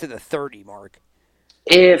teams to the 30 mark.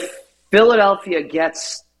 If Philadelphia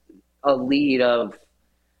gets a lead of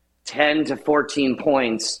 10 to 14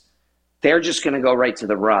 points, they're just going to go right to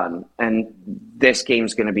the run, and this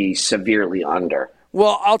game's going to be severely under.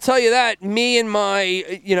 Well, I'll tell you that. Me and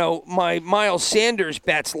my Miles Sanders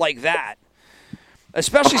bets like that.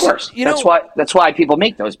 Especially, of course. That's why people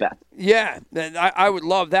make those bets. Yeah, I would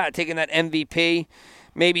love that, taking that MVP.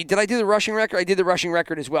 Maybe, did I do the rushing record? I did the rushing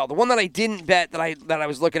record as well. The one that I didn't bet that I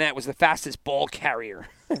was looking at was the fastest ball carrier.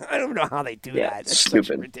 I don't know how they do that. That's stupid.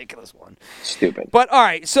 Such a ridiculous one. Stupid. But all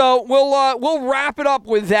right, so we'll wrap it up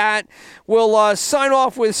with that. We'll sign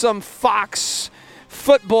off with some Fox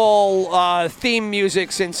football theme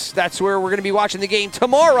music, since that's where we're going to be watching the game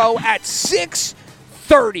tomorrow at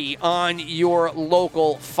 6:30 on your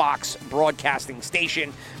local Fox broadcasting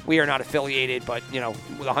station. We are not affiliated, but,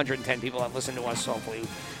 with 110 people that listen to us, hopefully,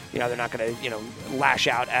 they're not going to, lash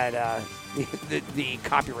out at the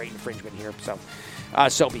copyright infringement here.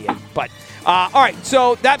 So be it. But, all right,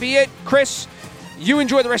 so that be it. Chris, you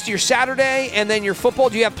enjoy the rest of your Saturday and then your football.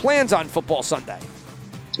 Do you have plans on football Sunday?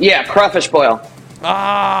 Yeah, crawfish boil.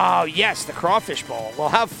 Oh, yes, the crawfish bowl. Well,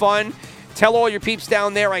 have fun. Tell all your peeps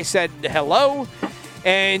down there I said hello.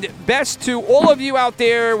 And best to all of you out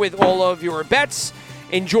there with all of your bets.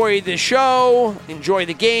 Enjoy the show. Enjoy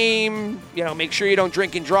the game. Make sure you don't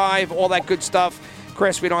drink and drive. All that good stuff.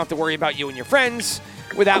 Chris, we don't have to worry about you and your friends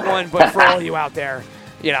with that one. But for all you out there,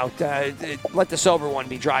 let the sober one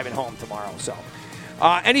be driving home tomorrow. So,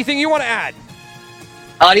 anything you want to add?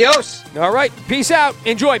 Adios. All right. Peace out.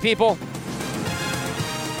 Enjoy, people.